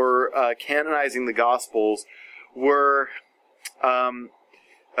responsible for canonizing the Gospels were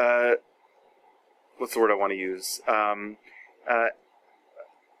what's the word I want to use?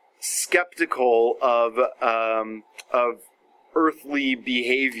 Skeptical of earthly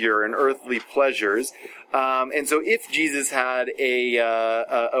behavior and earthly pleasures, and so if Jesus had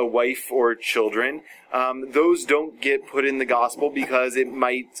a wife or children, those don't get put in the gospel because it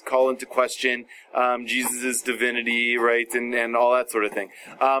might call into question Jesus' divinity, right, and all that sort of thing.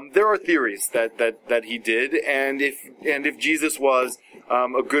 There are theories that he did, and if Jesus was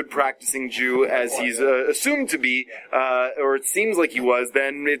a good practicing Jew, as he's assumed to be, or it seems like he was,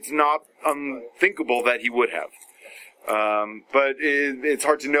 then it's not unthinkable that he would have. But it's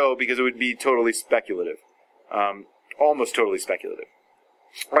hard to know because it would be totally speculative. Almost totally speculative.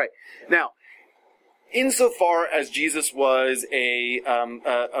 All right. Now, insofar as Jesus was a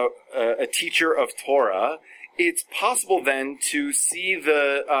teacher of Torah, it's possible then to see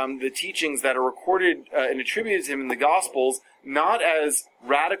the teachings that are recorded and attributed to him in the Gospels not as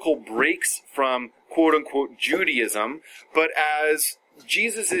radical breaks from quote-unquote Judaism, but as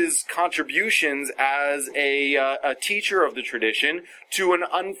Jesus' contributions as a teacher of the tradition to an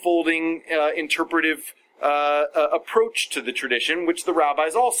unfolding interpretive approach to the tradition, which the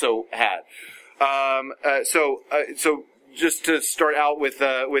rabbis also had. So just to start out with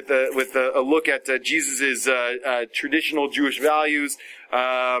a look at Jesus' traditional Jewish values.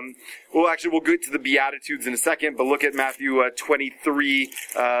 We'll get to the Beatitudes in a second, but look at Matthew 23,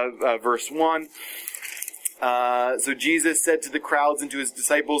 verse 1. So Jesus said to the crowds and to his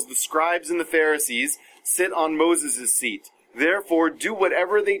disciples, "The scribes and the Pharisees sit on Moses' seat. Therefore, do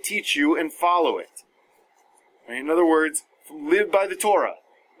whatever they teach you and follow it." Right? In other words, live by the Torah.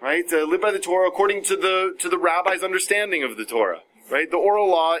 Right? Live by the Torah according to the rabbi's understanding of the Torah. Right? The oral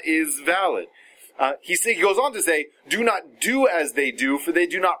law is valid. He goes on to say, "Do not do as they do, for they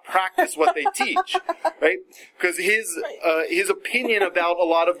do not practice what they teach." Right? Because his opinion about a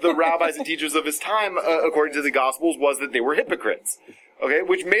lot of the rabbis and teachers of his time, according to the Gospels, was that they were hypocrites. Okay,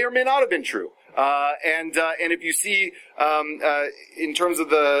 which may or may not have been true. And if you see, in terms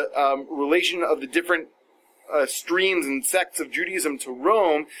of the relation of the different streams and sects of Judaism to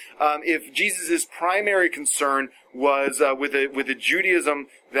Rome, if Jesus' primary concern was with a Judaism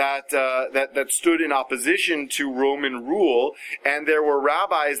that stood in opposition to Roman rule, and there were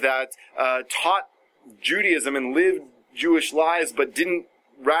rabbis that taught Judaism and lived Jewish lives but didn't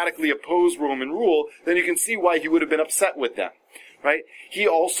radically oppose Roman rule, then you can see why he would have been upset with them. Right? He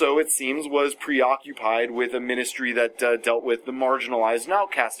also, it seems, was preoccupied with a ministry that dealt with the marginalized and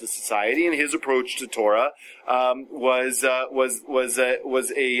outcast of society, and his approach to Torah was a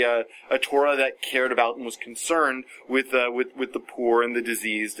Torah that cared about and was concerned with the poor and the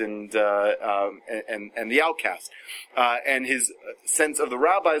diseased and the outcast. And his sense of the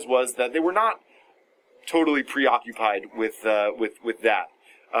rabbis was that they were not totally preoccupied with that.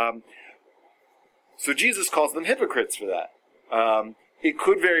 So Jesus calls them hypocrites for that. It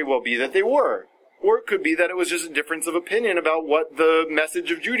could very well be that they were. Or it could be that it was just a difference of opinion about what the message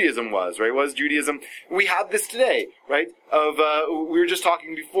of Judaism was, right? Was Judaism, we have this today, right? We were just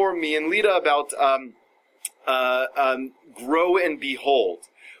talking before, me and Lita, about Grow and Behold,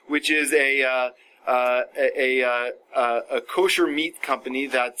 which is a kosher meat company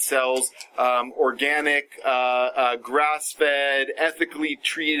that sells organic, grass-fed, ethically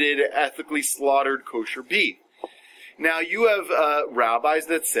treated, ethically slaughtered kosher beef. Now, you have rabbis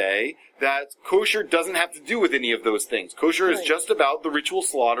that say that kosher doesn't have to do with any of those things. Kosher is just about the ritual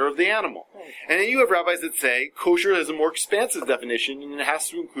slaughter of the animal. And then you have rabbis that say kosher has a more expansive definition and it has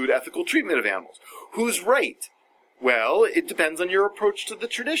to include ethical treatment of animals. Who's right? Well, it depends on your approach to the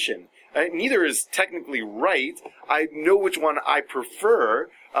tradition. Neither is technically right. I know which one I prefer,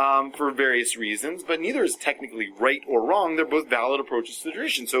 for various reasons, but neither is technically right or wrong. They're both valid approaches to the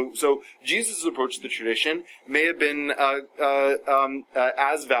tradition. So Jesus' approach to the tradition may have been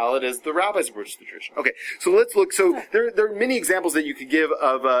as valid as the rabbi's approach to the tradition. Okay, so let's look. So there are many examples that you could give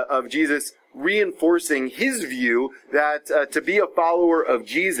of Jesus reinforcing his view that to be a follower of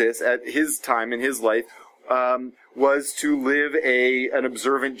Jesus at his time in his life was to live an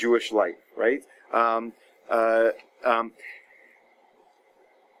observant Jewish life, right?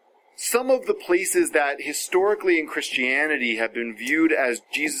 Some of the places that historically in Christianity have been viewed as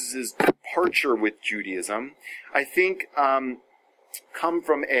Jesus' departure with Judaism, I think come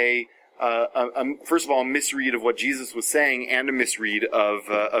from first of all, a misread of what Jesus was saying and a misread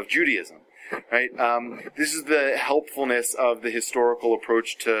of Judaism. Right. This is the helpfulness of the historical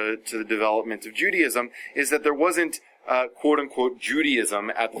approach to the development of Judaism, is that there wasn't quote unquote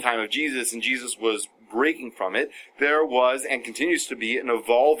Judaism at the time of Jesus, and Jesus was breaking from it. There was and continues to be an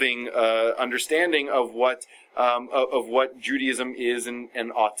evolving understanding of what Judaism is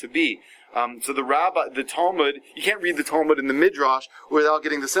and ought to be. So the Talmud, you can't read the Talmud in the Midrash without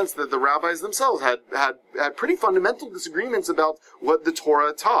getting the sense that the rabbis themselves had pretty fundamental disagreements about what the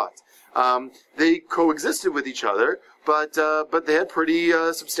Torah taught. They coexisted with each other, but they had pretty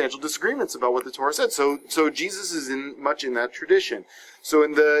substantial disagreements about what the Torah said. So Jesus is much in that tradition. So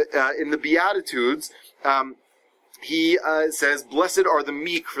in the Beatitudes, he says, "Blessed are the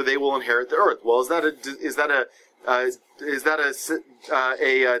meek, for they will inherit the earth." Well, is that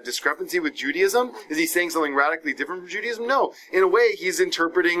a discrepancy with Judaism? Is he saying something radically different from Judaism? No. In a way, he's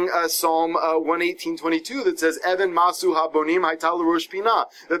interpreting Psalm 118:22 that says, "Even masu habonim hayta l'rosh pinah,"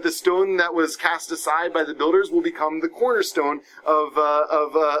 that the stone that was cast aside by the builders will become the cornerstone of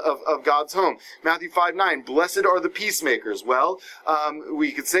God's home. Matthew 5:9, "Blessed are the peacemakers." Well,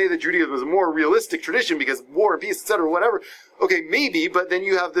 we could say that Judaism was a more realistic tradition because war and peace, etc., whatever. Okay, maybe, but then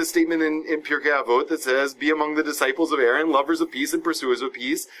you have this statement in Pirkei Avot that says, "Be among the disciples of Aaron, lovers of peace and pursuers of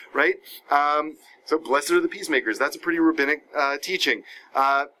peace," right? So blessed are the peacemakers. That's a pretty rabbinic teaching.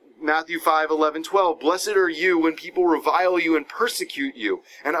 Matthew 5:11-12, "Blessed are you when people revile you and persecute you,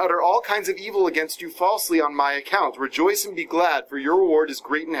 and utter all kinds of evil against you falsely on my account. Rejoice and be glad, for your reward is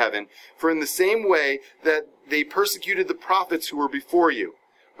great in heaven. For in the same way that they persecuted the prophets who were before you."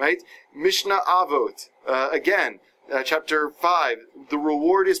 Right? Mishnah Avot, again, chapter 5, "The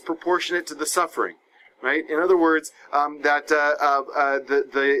reward is proportionate to the suffering." Right? In other words, that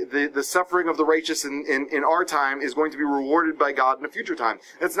the suffering of the righteous in our time is going to be rewarded by God in a future time.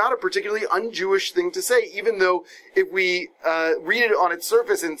 That's not a particularly un-Jewish thing to say, even though if we read it on its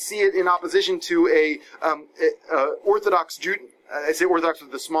surface and see it in opposition to a Orthodox Jew. I say Orthodox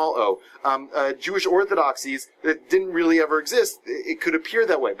with the small o. Jewish orthodoxies that didn't really ever exist. It could appear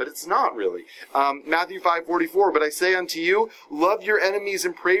that way, but it's not really. Matthew 5:44, "But I say unto you, love your enemies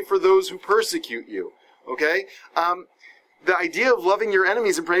and pray for those who persecute you." Okay? The idea of loving your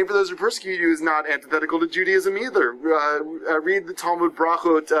enemies and praying for those who persecute you is not antithetical to Judaism either. Read the Talmud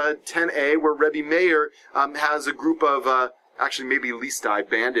Brachot 10a, where Rebbe Meir has a group of actually maybe Listai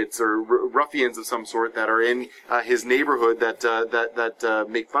bandits or ruffians of some sort that are in his neighborhood that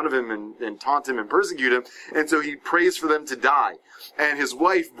make fun of him and taunt him and persecute him, and so he prays for them to die. And his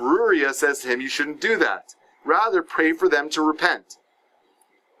wife Bruria says to him, "You shouldn't do that. Rather, pray for them to repent."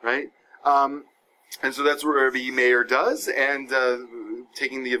 Right? And so that's what Rabbi Meir does, and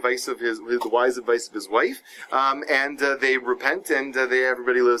taking the advice of the wise advice of his wife, and they repent, and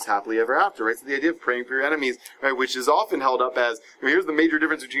everybody lives happily ever after, right? So the idea of praying for your enemies, right, which is often held up as, here's the major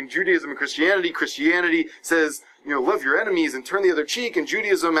difference between Judaism and Christianity. Christianity says, love your enemies and turn the other cheek, and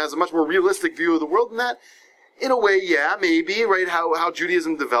Judaism has a much more realistic view of the world than that. In a way, yeah, maybe, right? How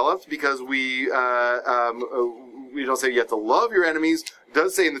Judaism developed, because we don't say you have to love your enemies. It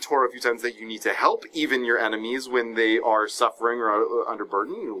does say in the Torah a few times that you need to help even your enemies when they are suffering or under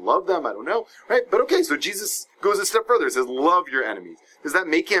burden. You love them, I don't know, right? But okay, so Jesus goes a step further. It says, love your enemies. Does that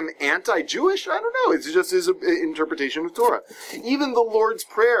make him anti-Jewish? I don't know. It's just his interpretation of Torah. Even the Lord's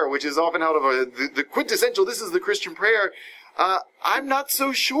Prayer, which is often held of the quintessential, this is the Christian prayer, I'm not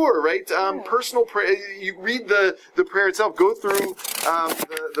so sure, right? Personal prayer, you read the prayer itself, go through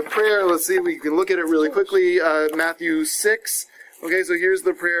the prayer. Let's see if we can look at it really quickly. Matthew 6. Okay, so here's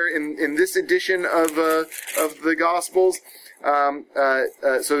the prayer in this edition of the Gospels.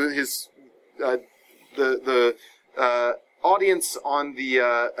 So his the audience on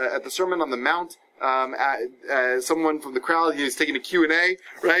at the Sermon on the Mount. Someone from the crowd, he's taking a Q&A,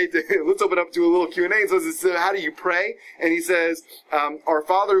 right? Let's open up to a little Q&A. And says, how do you pray? And he says, Our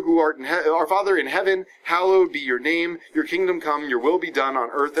Father our Father in heaven, hallowed be your name. Your kingdom come. Your will be done on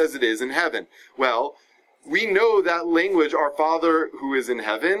earth as it is in heaven. Well, we know that language, our Father who is in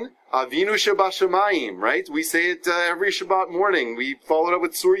heaven, Avinu Shabashamayim, right? We say it every Shabbat morning. We followed up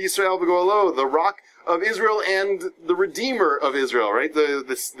with Sur Yisrael V'Goalo, the rock of Israel and the Redeemer of Israel, right?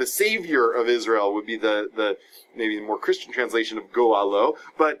 The Savior of Israel would be the maybe the more Christian translation of Goalo,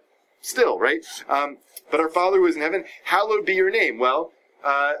 but still, right? But our Father who is in heaven, hallowed be your name. Well,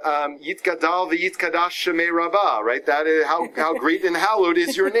 Yitkadal v'Yitkadash Shemei Rabbah, right? That is how great and hallowed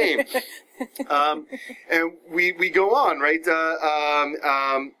is your name. And we go on, right?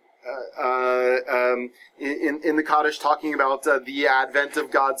 In the Kaddish, talking about the advent of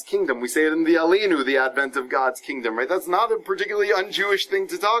God's kingdom. We say it in the Aleinu, the advent of God's kingdom, right? That's not a particularly un-Jewish thing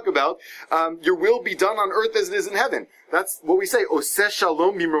to talk about. Your will be done on earth as it is in heaven. That's what we say. Oseh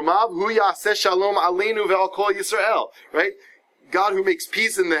shalom bimromav, hu yaseh shalom aleinu ve'al kol Yisrael, right? God who makes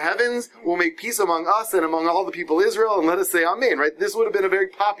peace in the heavens will make peace among us and among all the people of Israel, and let us say Amen, right? This would have been a very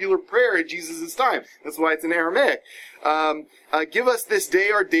popular prayer at Jesus' time. That's why it's in Aramaic. Give us this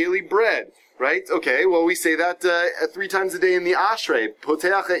day our daily bread, right? Okay, well, we say that 3 times a day in the Ashrei.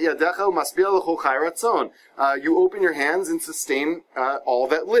 Poteach et yadecha u'maspia l'chol chai ratzon. You open your hands and sustain all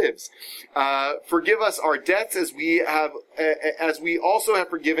that lives. Forgive us our debts as we also have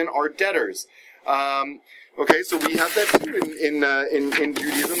forgiven our debtors. Okay, so we have that too in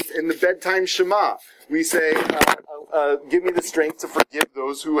Judaism. In the bedtime Shema, we say, give me the strength to forgive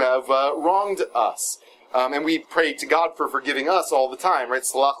those who have wronged us. And we pray to God for forgiving us all the time, right?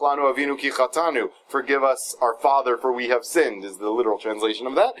 Salach lanu avinu ki chatanu. Forgive us, our Father, for we have sinned, is the literal translation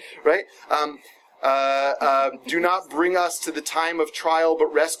of that, right? Do not bring us to the time of trial, but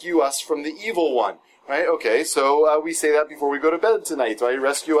rescue us from the evil one. Right? Okay, so we say that before we go to bed tonight, right?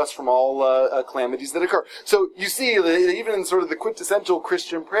 Rescue us from all calamities that occur. So you see, even in sort of the quintessential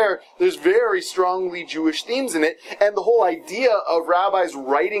Christian prayer, there's very strongly Jewish themes in it, and the whole idea of rabbis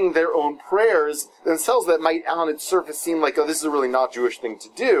writing their own prayers themselves that might on its surface seem like, oh, this is a really not Jewish thing to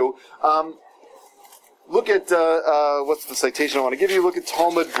do. Look at, what's the citation I want to give you? Look at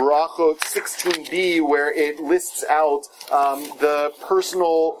Talmud Barachot 16b, where it lists out the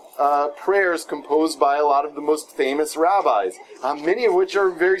personal prayers composed by a lot of the most famous rabbis, many of which are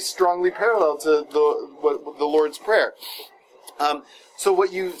very strongly parallel to the Lord's Prayer. So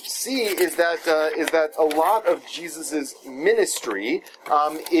what you see is that a lot of Jesus' ministry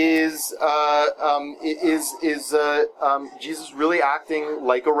is Jesus really acting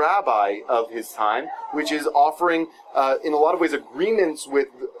like a rabbi of his time, which is offering in a lot of ways agreements with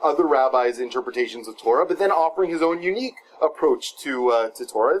other rabbis' interpretations of Torah, but then offering his own unique approach to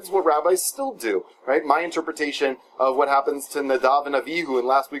Torah. It's what rabbis still do, right? My interpretation of what happens to Nadav and Avihu in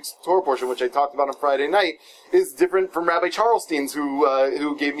last week's Torah portion, which I talked about on Friday night, is different from Rabbi Charlestein's,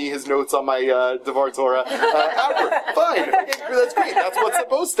 who gave me his notes on my Devar Torah afterward. Fine, okay, that's great. That's what's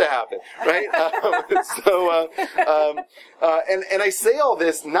supposed to happen, right? And I say all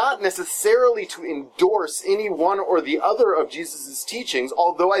this not necessarily to endorse any one or the other of Jesus' teachings,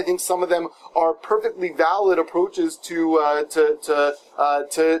 although I think some of them are perfectly valid approaches to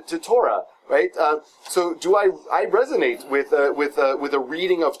Torah. Right? So do I resonate with a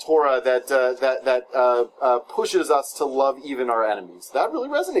reading of Torah that pushes us to love even our enemies? That really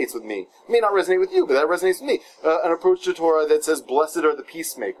resonates with me. It may not resonate with you, but that resonates with me. An approach to Torah that says, "Blessed are the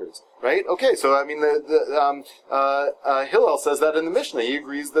peacemakers." Right? Okay, so I mean, Hillel says that in the Mishnah. He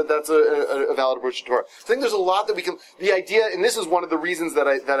agrees that that's a valid approach to Torah. So I think there's a lot that we can. The idea, and this is one of the reasons that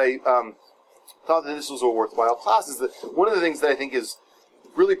I thought that this was a worthwhile class, is that one of the things that I think is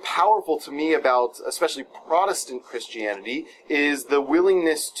really powerful to me about especially Protestant Christianity is the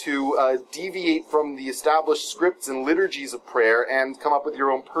willingness to deviate from the established scripts and liturgies of prayer and come up with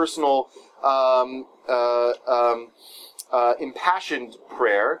your own personal impassioned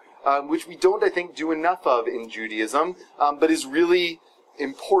prayer, which we don't, I think, do enough of in Judaism, but is really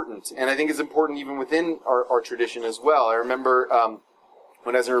important, and I think is important even within our tradition as well. I remember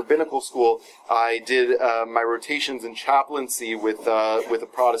when I was in rabbinical school, I did my rotations in chaplaincy with a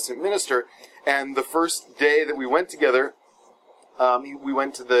Protestant minister, and the first day that we went together, we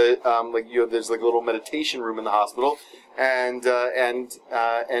went to the there's like a little meditation room in the hospital, and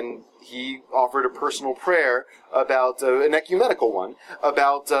he offered a personal prayer about an ecumenical one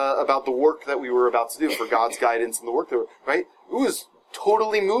about the work that we were about to do for God's guidance in the work that right. It was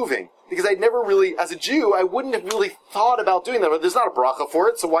totally moving. Because I'd never really, as a Jew, I wouldn't have really thought about doing that. But there's not a bracha for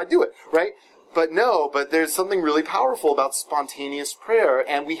it, so why do it, right? But there's something really powerful about spontaneous prayer,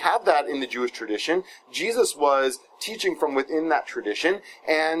 and we have that in the Jewish tradition. Jesus was teaching from within that tradition,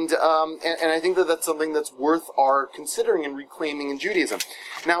 and I think that that's something that's worth our considering and reclaiming in Judaism.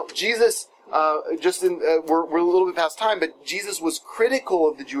 Now, Jesus we're a little bit past time, but Jesus was critical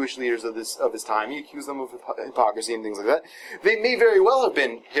of the Jewish leaders of his time. He accused them of hypocrisy and things like that. They may very well have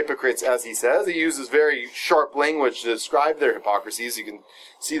been hypocrites, as he says. He uses very sharp language to describe their hypocrisies. You can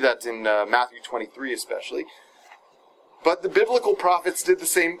see that in Matthew 23 especially. But the biblical prophets did the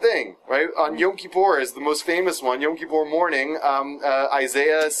same thing, right? On Yom Kippur is the most famous one. Yom Kippur morning,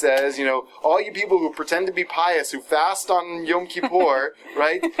 Isaiah says, all you people who pretend to be pious, who fast on Yom Kippur,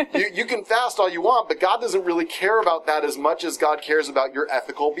 right? You can fast all you want, but God doesn't really care about that as much as God cares about your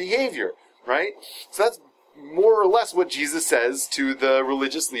ethical behavior, right? So that's more or less what Jesus says to the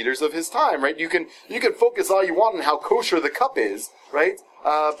religious leaders of his time, right? You can focus all you want on how kosher the cup is, right?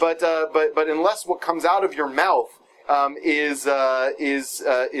 But unless what comes out of your mouth is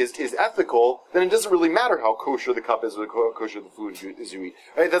ethical, then it doesn't really matter how kosher the cup is or how kosher the food is you eat.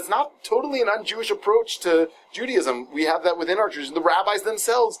 Right? That's not totally an un-Jewish approach to Judaism. We have that within our tradition. The rabbis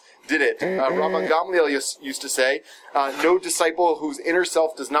themselves did it. Rabban Gamliel used to say, no disciple whose inner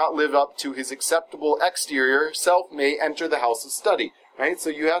self does not live up to his acceptable exterior self may enter the house of study. Right? So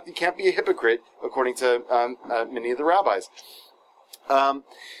you can't be a hypocrite, according to many of the rabbis.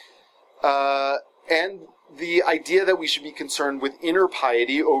 And the idea that we should be concerned with inner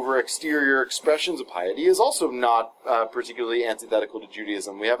piety over exterior expressions of piety is also not particularly antithetical to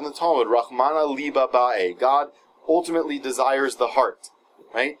Judaism. We have in the Talmud, Rachmana liba ba'e, God ultimately desires the heart,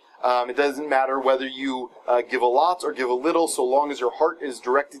 right? It doesn't matter whether you give a lot or give a little, so long as your heart is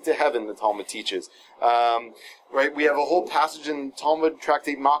directed to heaven, the Talmud teaches. Right? We have a whole passage in Talmud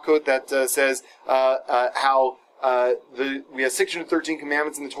Tractate Makot that says how we have 613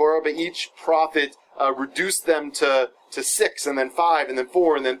 commandments in the Torah, but each prophet reduced them to 6, and then 5, and then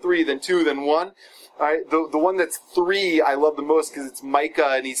 4, and then 3, then 2, then 1. All right, the one that's 3 I love the most because it's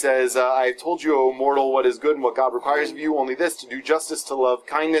Micah, and he says, I have told you, O mortal, what is good and what God requires of you, only this, to do justice, to love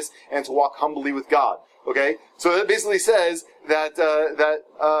kindness, and to walk humbly with God. Okay? So that basically says that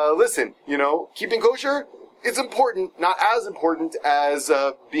listen, keeping kosher, it's important, not as important as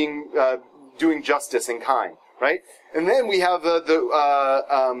doing justice and kind. Right, and then we have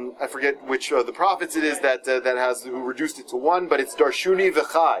I forget which of the prophets it is that who reduced it to 1, but it's Darshuni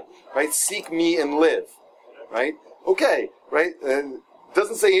v'chai, right? Seek me and live, right? Okay, right?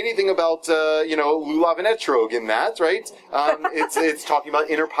 Doesn't say anything about lulav and etrog in that, right? It's talking about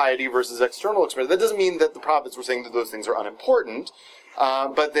inner piety versus external expression. That doesn't mean that the prophets were saying that those things are unimportant.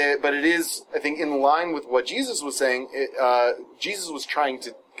 But it is, I think, in line with what Jesus was saying. Jesus was trying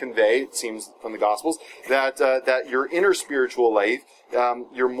to convey, it seems from the Gospels, that your inner spiritual life,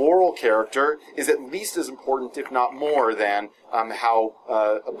 your moral character, is at least as important, if not more, than how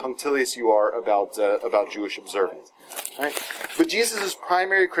punctilious you are about Jewish observance. Right? But Jesus'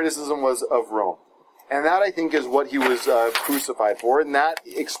 primary criticism was of Rome. And that, I think, is what he was crucified for, and that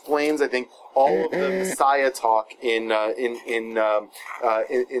explains, I think, all of the Messiah talk in the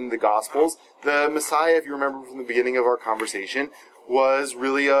Gospels. The Messiah, if you remember from the beginning of our conversation, was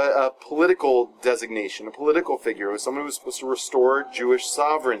really a political designation, a political figure. It was someone who was supposed to restore Jewish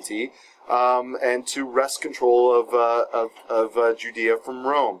sovereignty and to wrest control of Judea from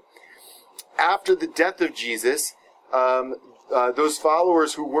Rome. After the death of Jesus, those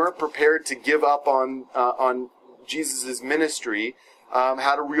followers who weren't prepared to give up on Jesus' ministry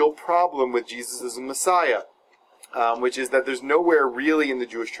had a real problem with Jesus as a Messiah, which is that there's nowhere really in the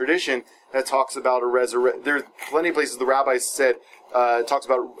Jewish tradition that talks about a resurrection. There's plenty of places the rabbis said talks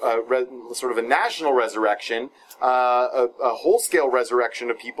about sort of a national resurrection, a whole-scale resurrection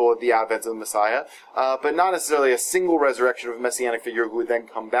of people at the advent of the Messiah, but not necessarily a single resurrection of a messianic figure who would then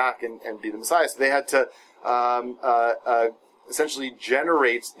come back and be the Messiah. So they had to essentially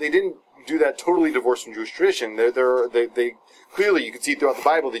generate. They didn't do that totally divorced from Jewish tradition. They clearly, you can see throughout the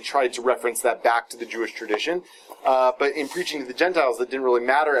Bible, they tried to reference that back to the Jewish tradition. But in preaching to the Gentiles, it didn't really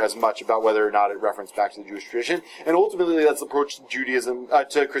matter as much about whether or not it referenced back to the Jewish tradition. And ultimately, that's the approach to Judaism,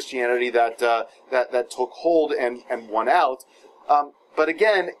 to Christianity that took hold and won out. But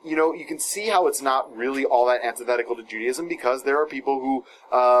again, you can see how it's not really all that antithetical to Judaism, because there are people who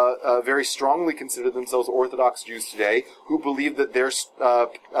very strongly consider themselves Orthodox Jews today, who believe that their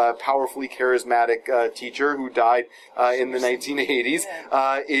powerfully charismatic teacher, who died in the 1980s,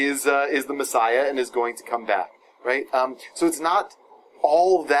 is the Messiah and is going to come back. Right? So it's not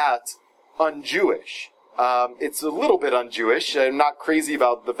all that un-Jewish. It's a little bit un-Jewish. I'm not crazy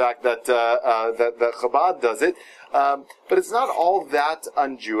about the fact that that Chabad does it, but it's not all that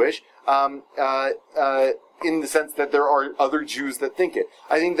un-Jewish in the sense that there are other Jews that think it.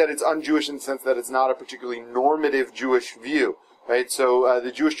 I think that it's un-Jewish in the sense that it's not a particularly normative Jewish view. right? So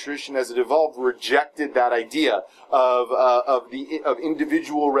the Jewish tradition, as it evolved, rejected that idea of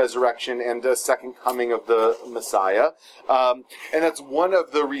individual resurrection and a second coming of the Messiah, and that's one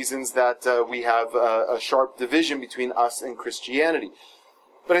of the reasons that we have a sharp division between us and Christianity.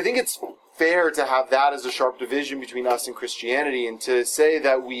 But I think it's fair to have that as a sharp division between us and Christianity, and to say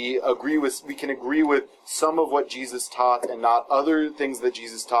that we can agree with some of what Jesus taught and not other things that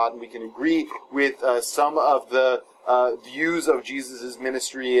Jesus taught, and we can agree with some of the views of Jesus'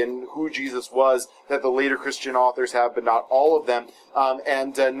 ministry and who Jesus was that the later Christian authors have, but not all of them,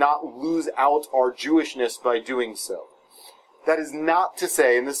 and not lose out our Jewishness by doing so. That is not to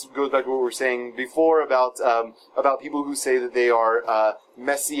say, and this goes back to what we were saying before about people who say that they are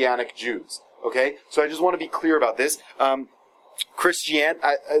Messianic Jews. Okay, so I just want to be clear about this. I'm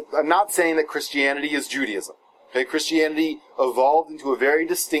not saying that Christianity is Judaism. Okay, Christianity evolved into a very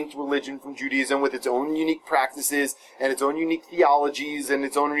distinct religion from Judaism with its own unique practices and its own unique theologies and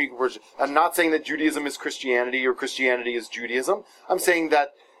its own unique version. I'm not saying that Judaism is Christianity or Christianity is Judaism. I'm saying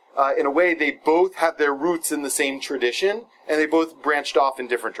that in a way, they both have their roots in the same tradition, and they both branched off in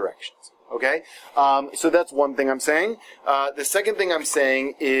different directions. Okay? So that's one thing I'm saying. The second thing I'm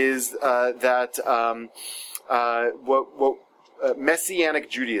saying is that Messianic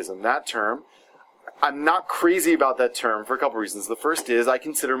Judaism, that term, I'm not crazy about that term for a couple reasons. The first is I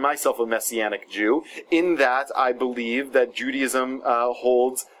consider myself a Messianic Jew, in that I believe that Judaism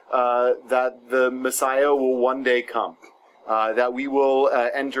holds that the Messiah will one day come. That we will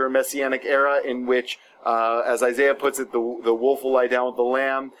enter a Messianic era in which, as Isaiah puts it, the wolf will lie down with the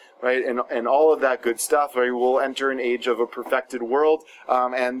lamb, right, and all of that good stuff. Right, we'll enter an age of a perfected world,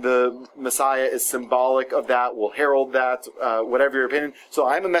 and the Messiah is symbolic of that. We'll herald that, whatever your opinion. So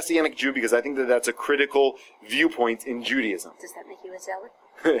I'm a Messianic Jew because I think that that's a critical viewpoint in Judaism. Does that make you a zealot?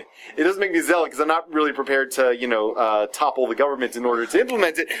 It doesn't make me zealot because I'm not really prepared to, topple the government in order to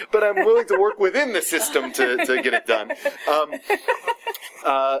implement it, but I'm willing to work within the system to get it done.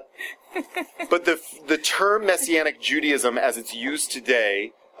 But the term Messianic Judaism, as it's used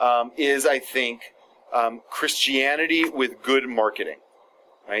today, is, I think, Christianity with good marketing,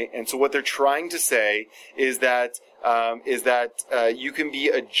 right? And so what they're trying to say is that you can be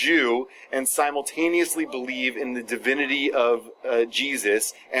a Jew and simultaneously believe in the divinity of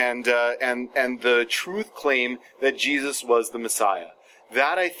Jesus and the truth claim that Jesus was the Messiah.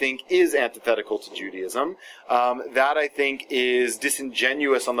 That, I think, is antithetical to Judaism. That, I think, is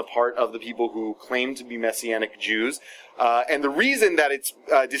disingenuous on the part of the people who claim to be Messianic Jews. And the reason that it's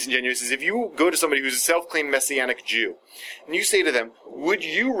disingenuous is if you go to somebody who's a self-claimed Messianic Jew, and you say to them, would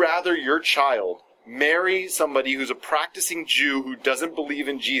you rather your child marry somebody who's a practicing Jew who doesn't believe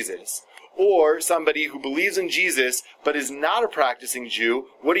in Jesus, or somebody who believes in Jesus but is not a practicing Jew?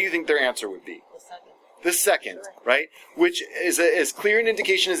 What do you think their answer would be? The second, right? Which is as clear an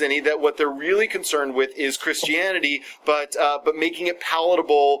indication as any that what they're really concerned with is Christianity, but making it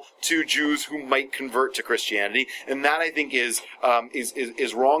palatable to Jews who might convert to Christianity, and that I think is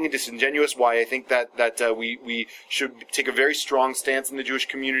wrong and disingenuous. Why I think that we should take a very strong stance in the Jewish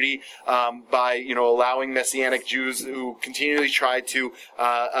community by allowing Messianic Jews who continually try to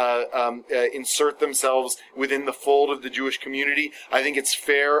insert themselves within the fold of the Jewish community. I think it's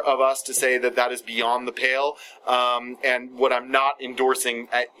fair of us to say that is beyond the pale, and what I'm not endorsing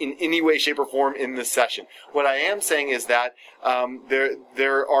in any way, shape, or form in this session. What I am saying is that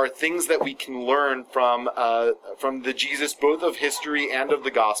there are things that we can learn from the Jesus, both of history and of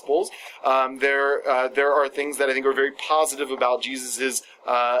the Gospels. There are things that I think are very positive about Jesus's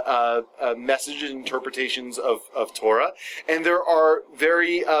messages and interpretations of Torah, and there are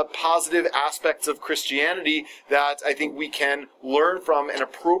very positive aspects of Christianity that I think we can learn from and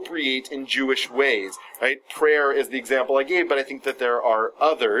appropriate in Jewish ways. Right? Prayer is the example I gave, but I think that there are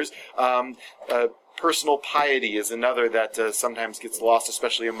others. Personal piety is another that sometimes gets lost,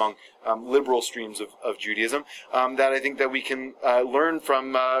 especially among liberal streams of Judaism. That I think that we can learn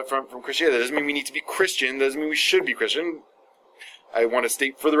from Christianity. That doesn't mean we need to be Christian. That doesn't mean we should be Christian. I want to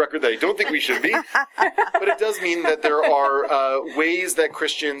state for the record that I don't think we should be, but it does mean that there are ways that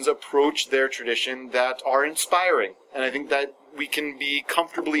Christians approach their tradition that are inspiring, and I think that we can be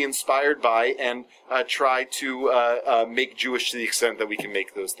comfortably inspired by and try to make Jewish to the extent that we can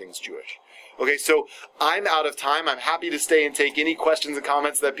make those things Jewish. Okay, so I'm out of time. I'm happy to stay and take any questions and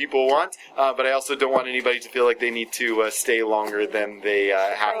comments that people want, but I also don't want anybody to feel like they need to stay longer than they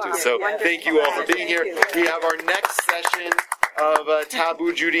have to. So thank you all for being here. We have our next session of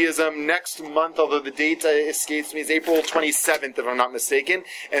Taboo Judaism next month, although the date escapes me. It's April 27th, if I'm not mistaken,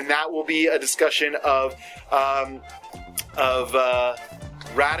 and that will be a discussion of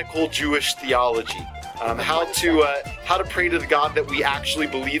radical Jewish theology. How to pray to the God that we actually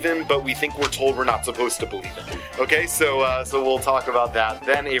believe in, but we think we're told we're not supposed to believe in. Okay, so we'll talk about that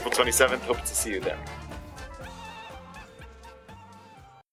then, April 27th. Hope to see you there.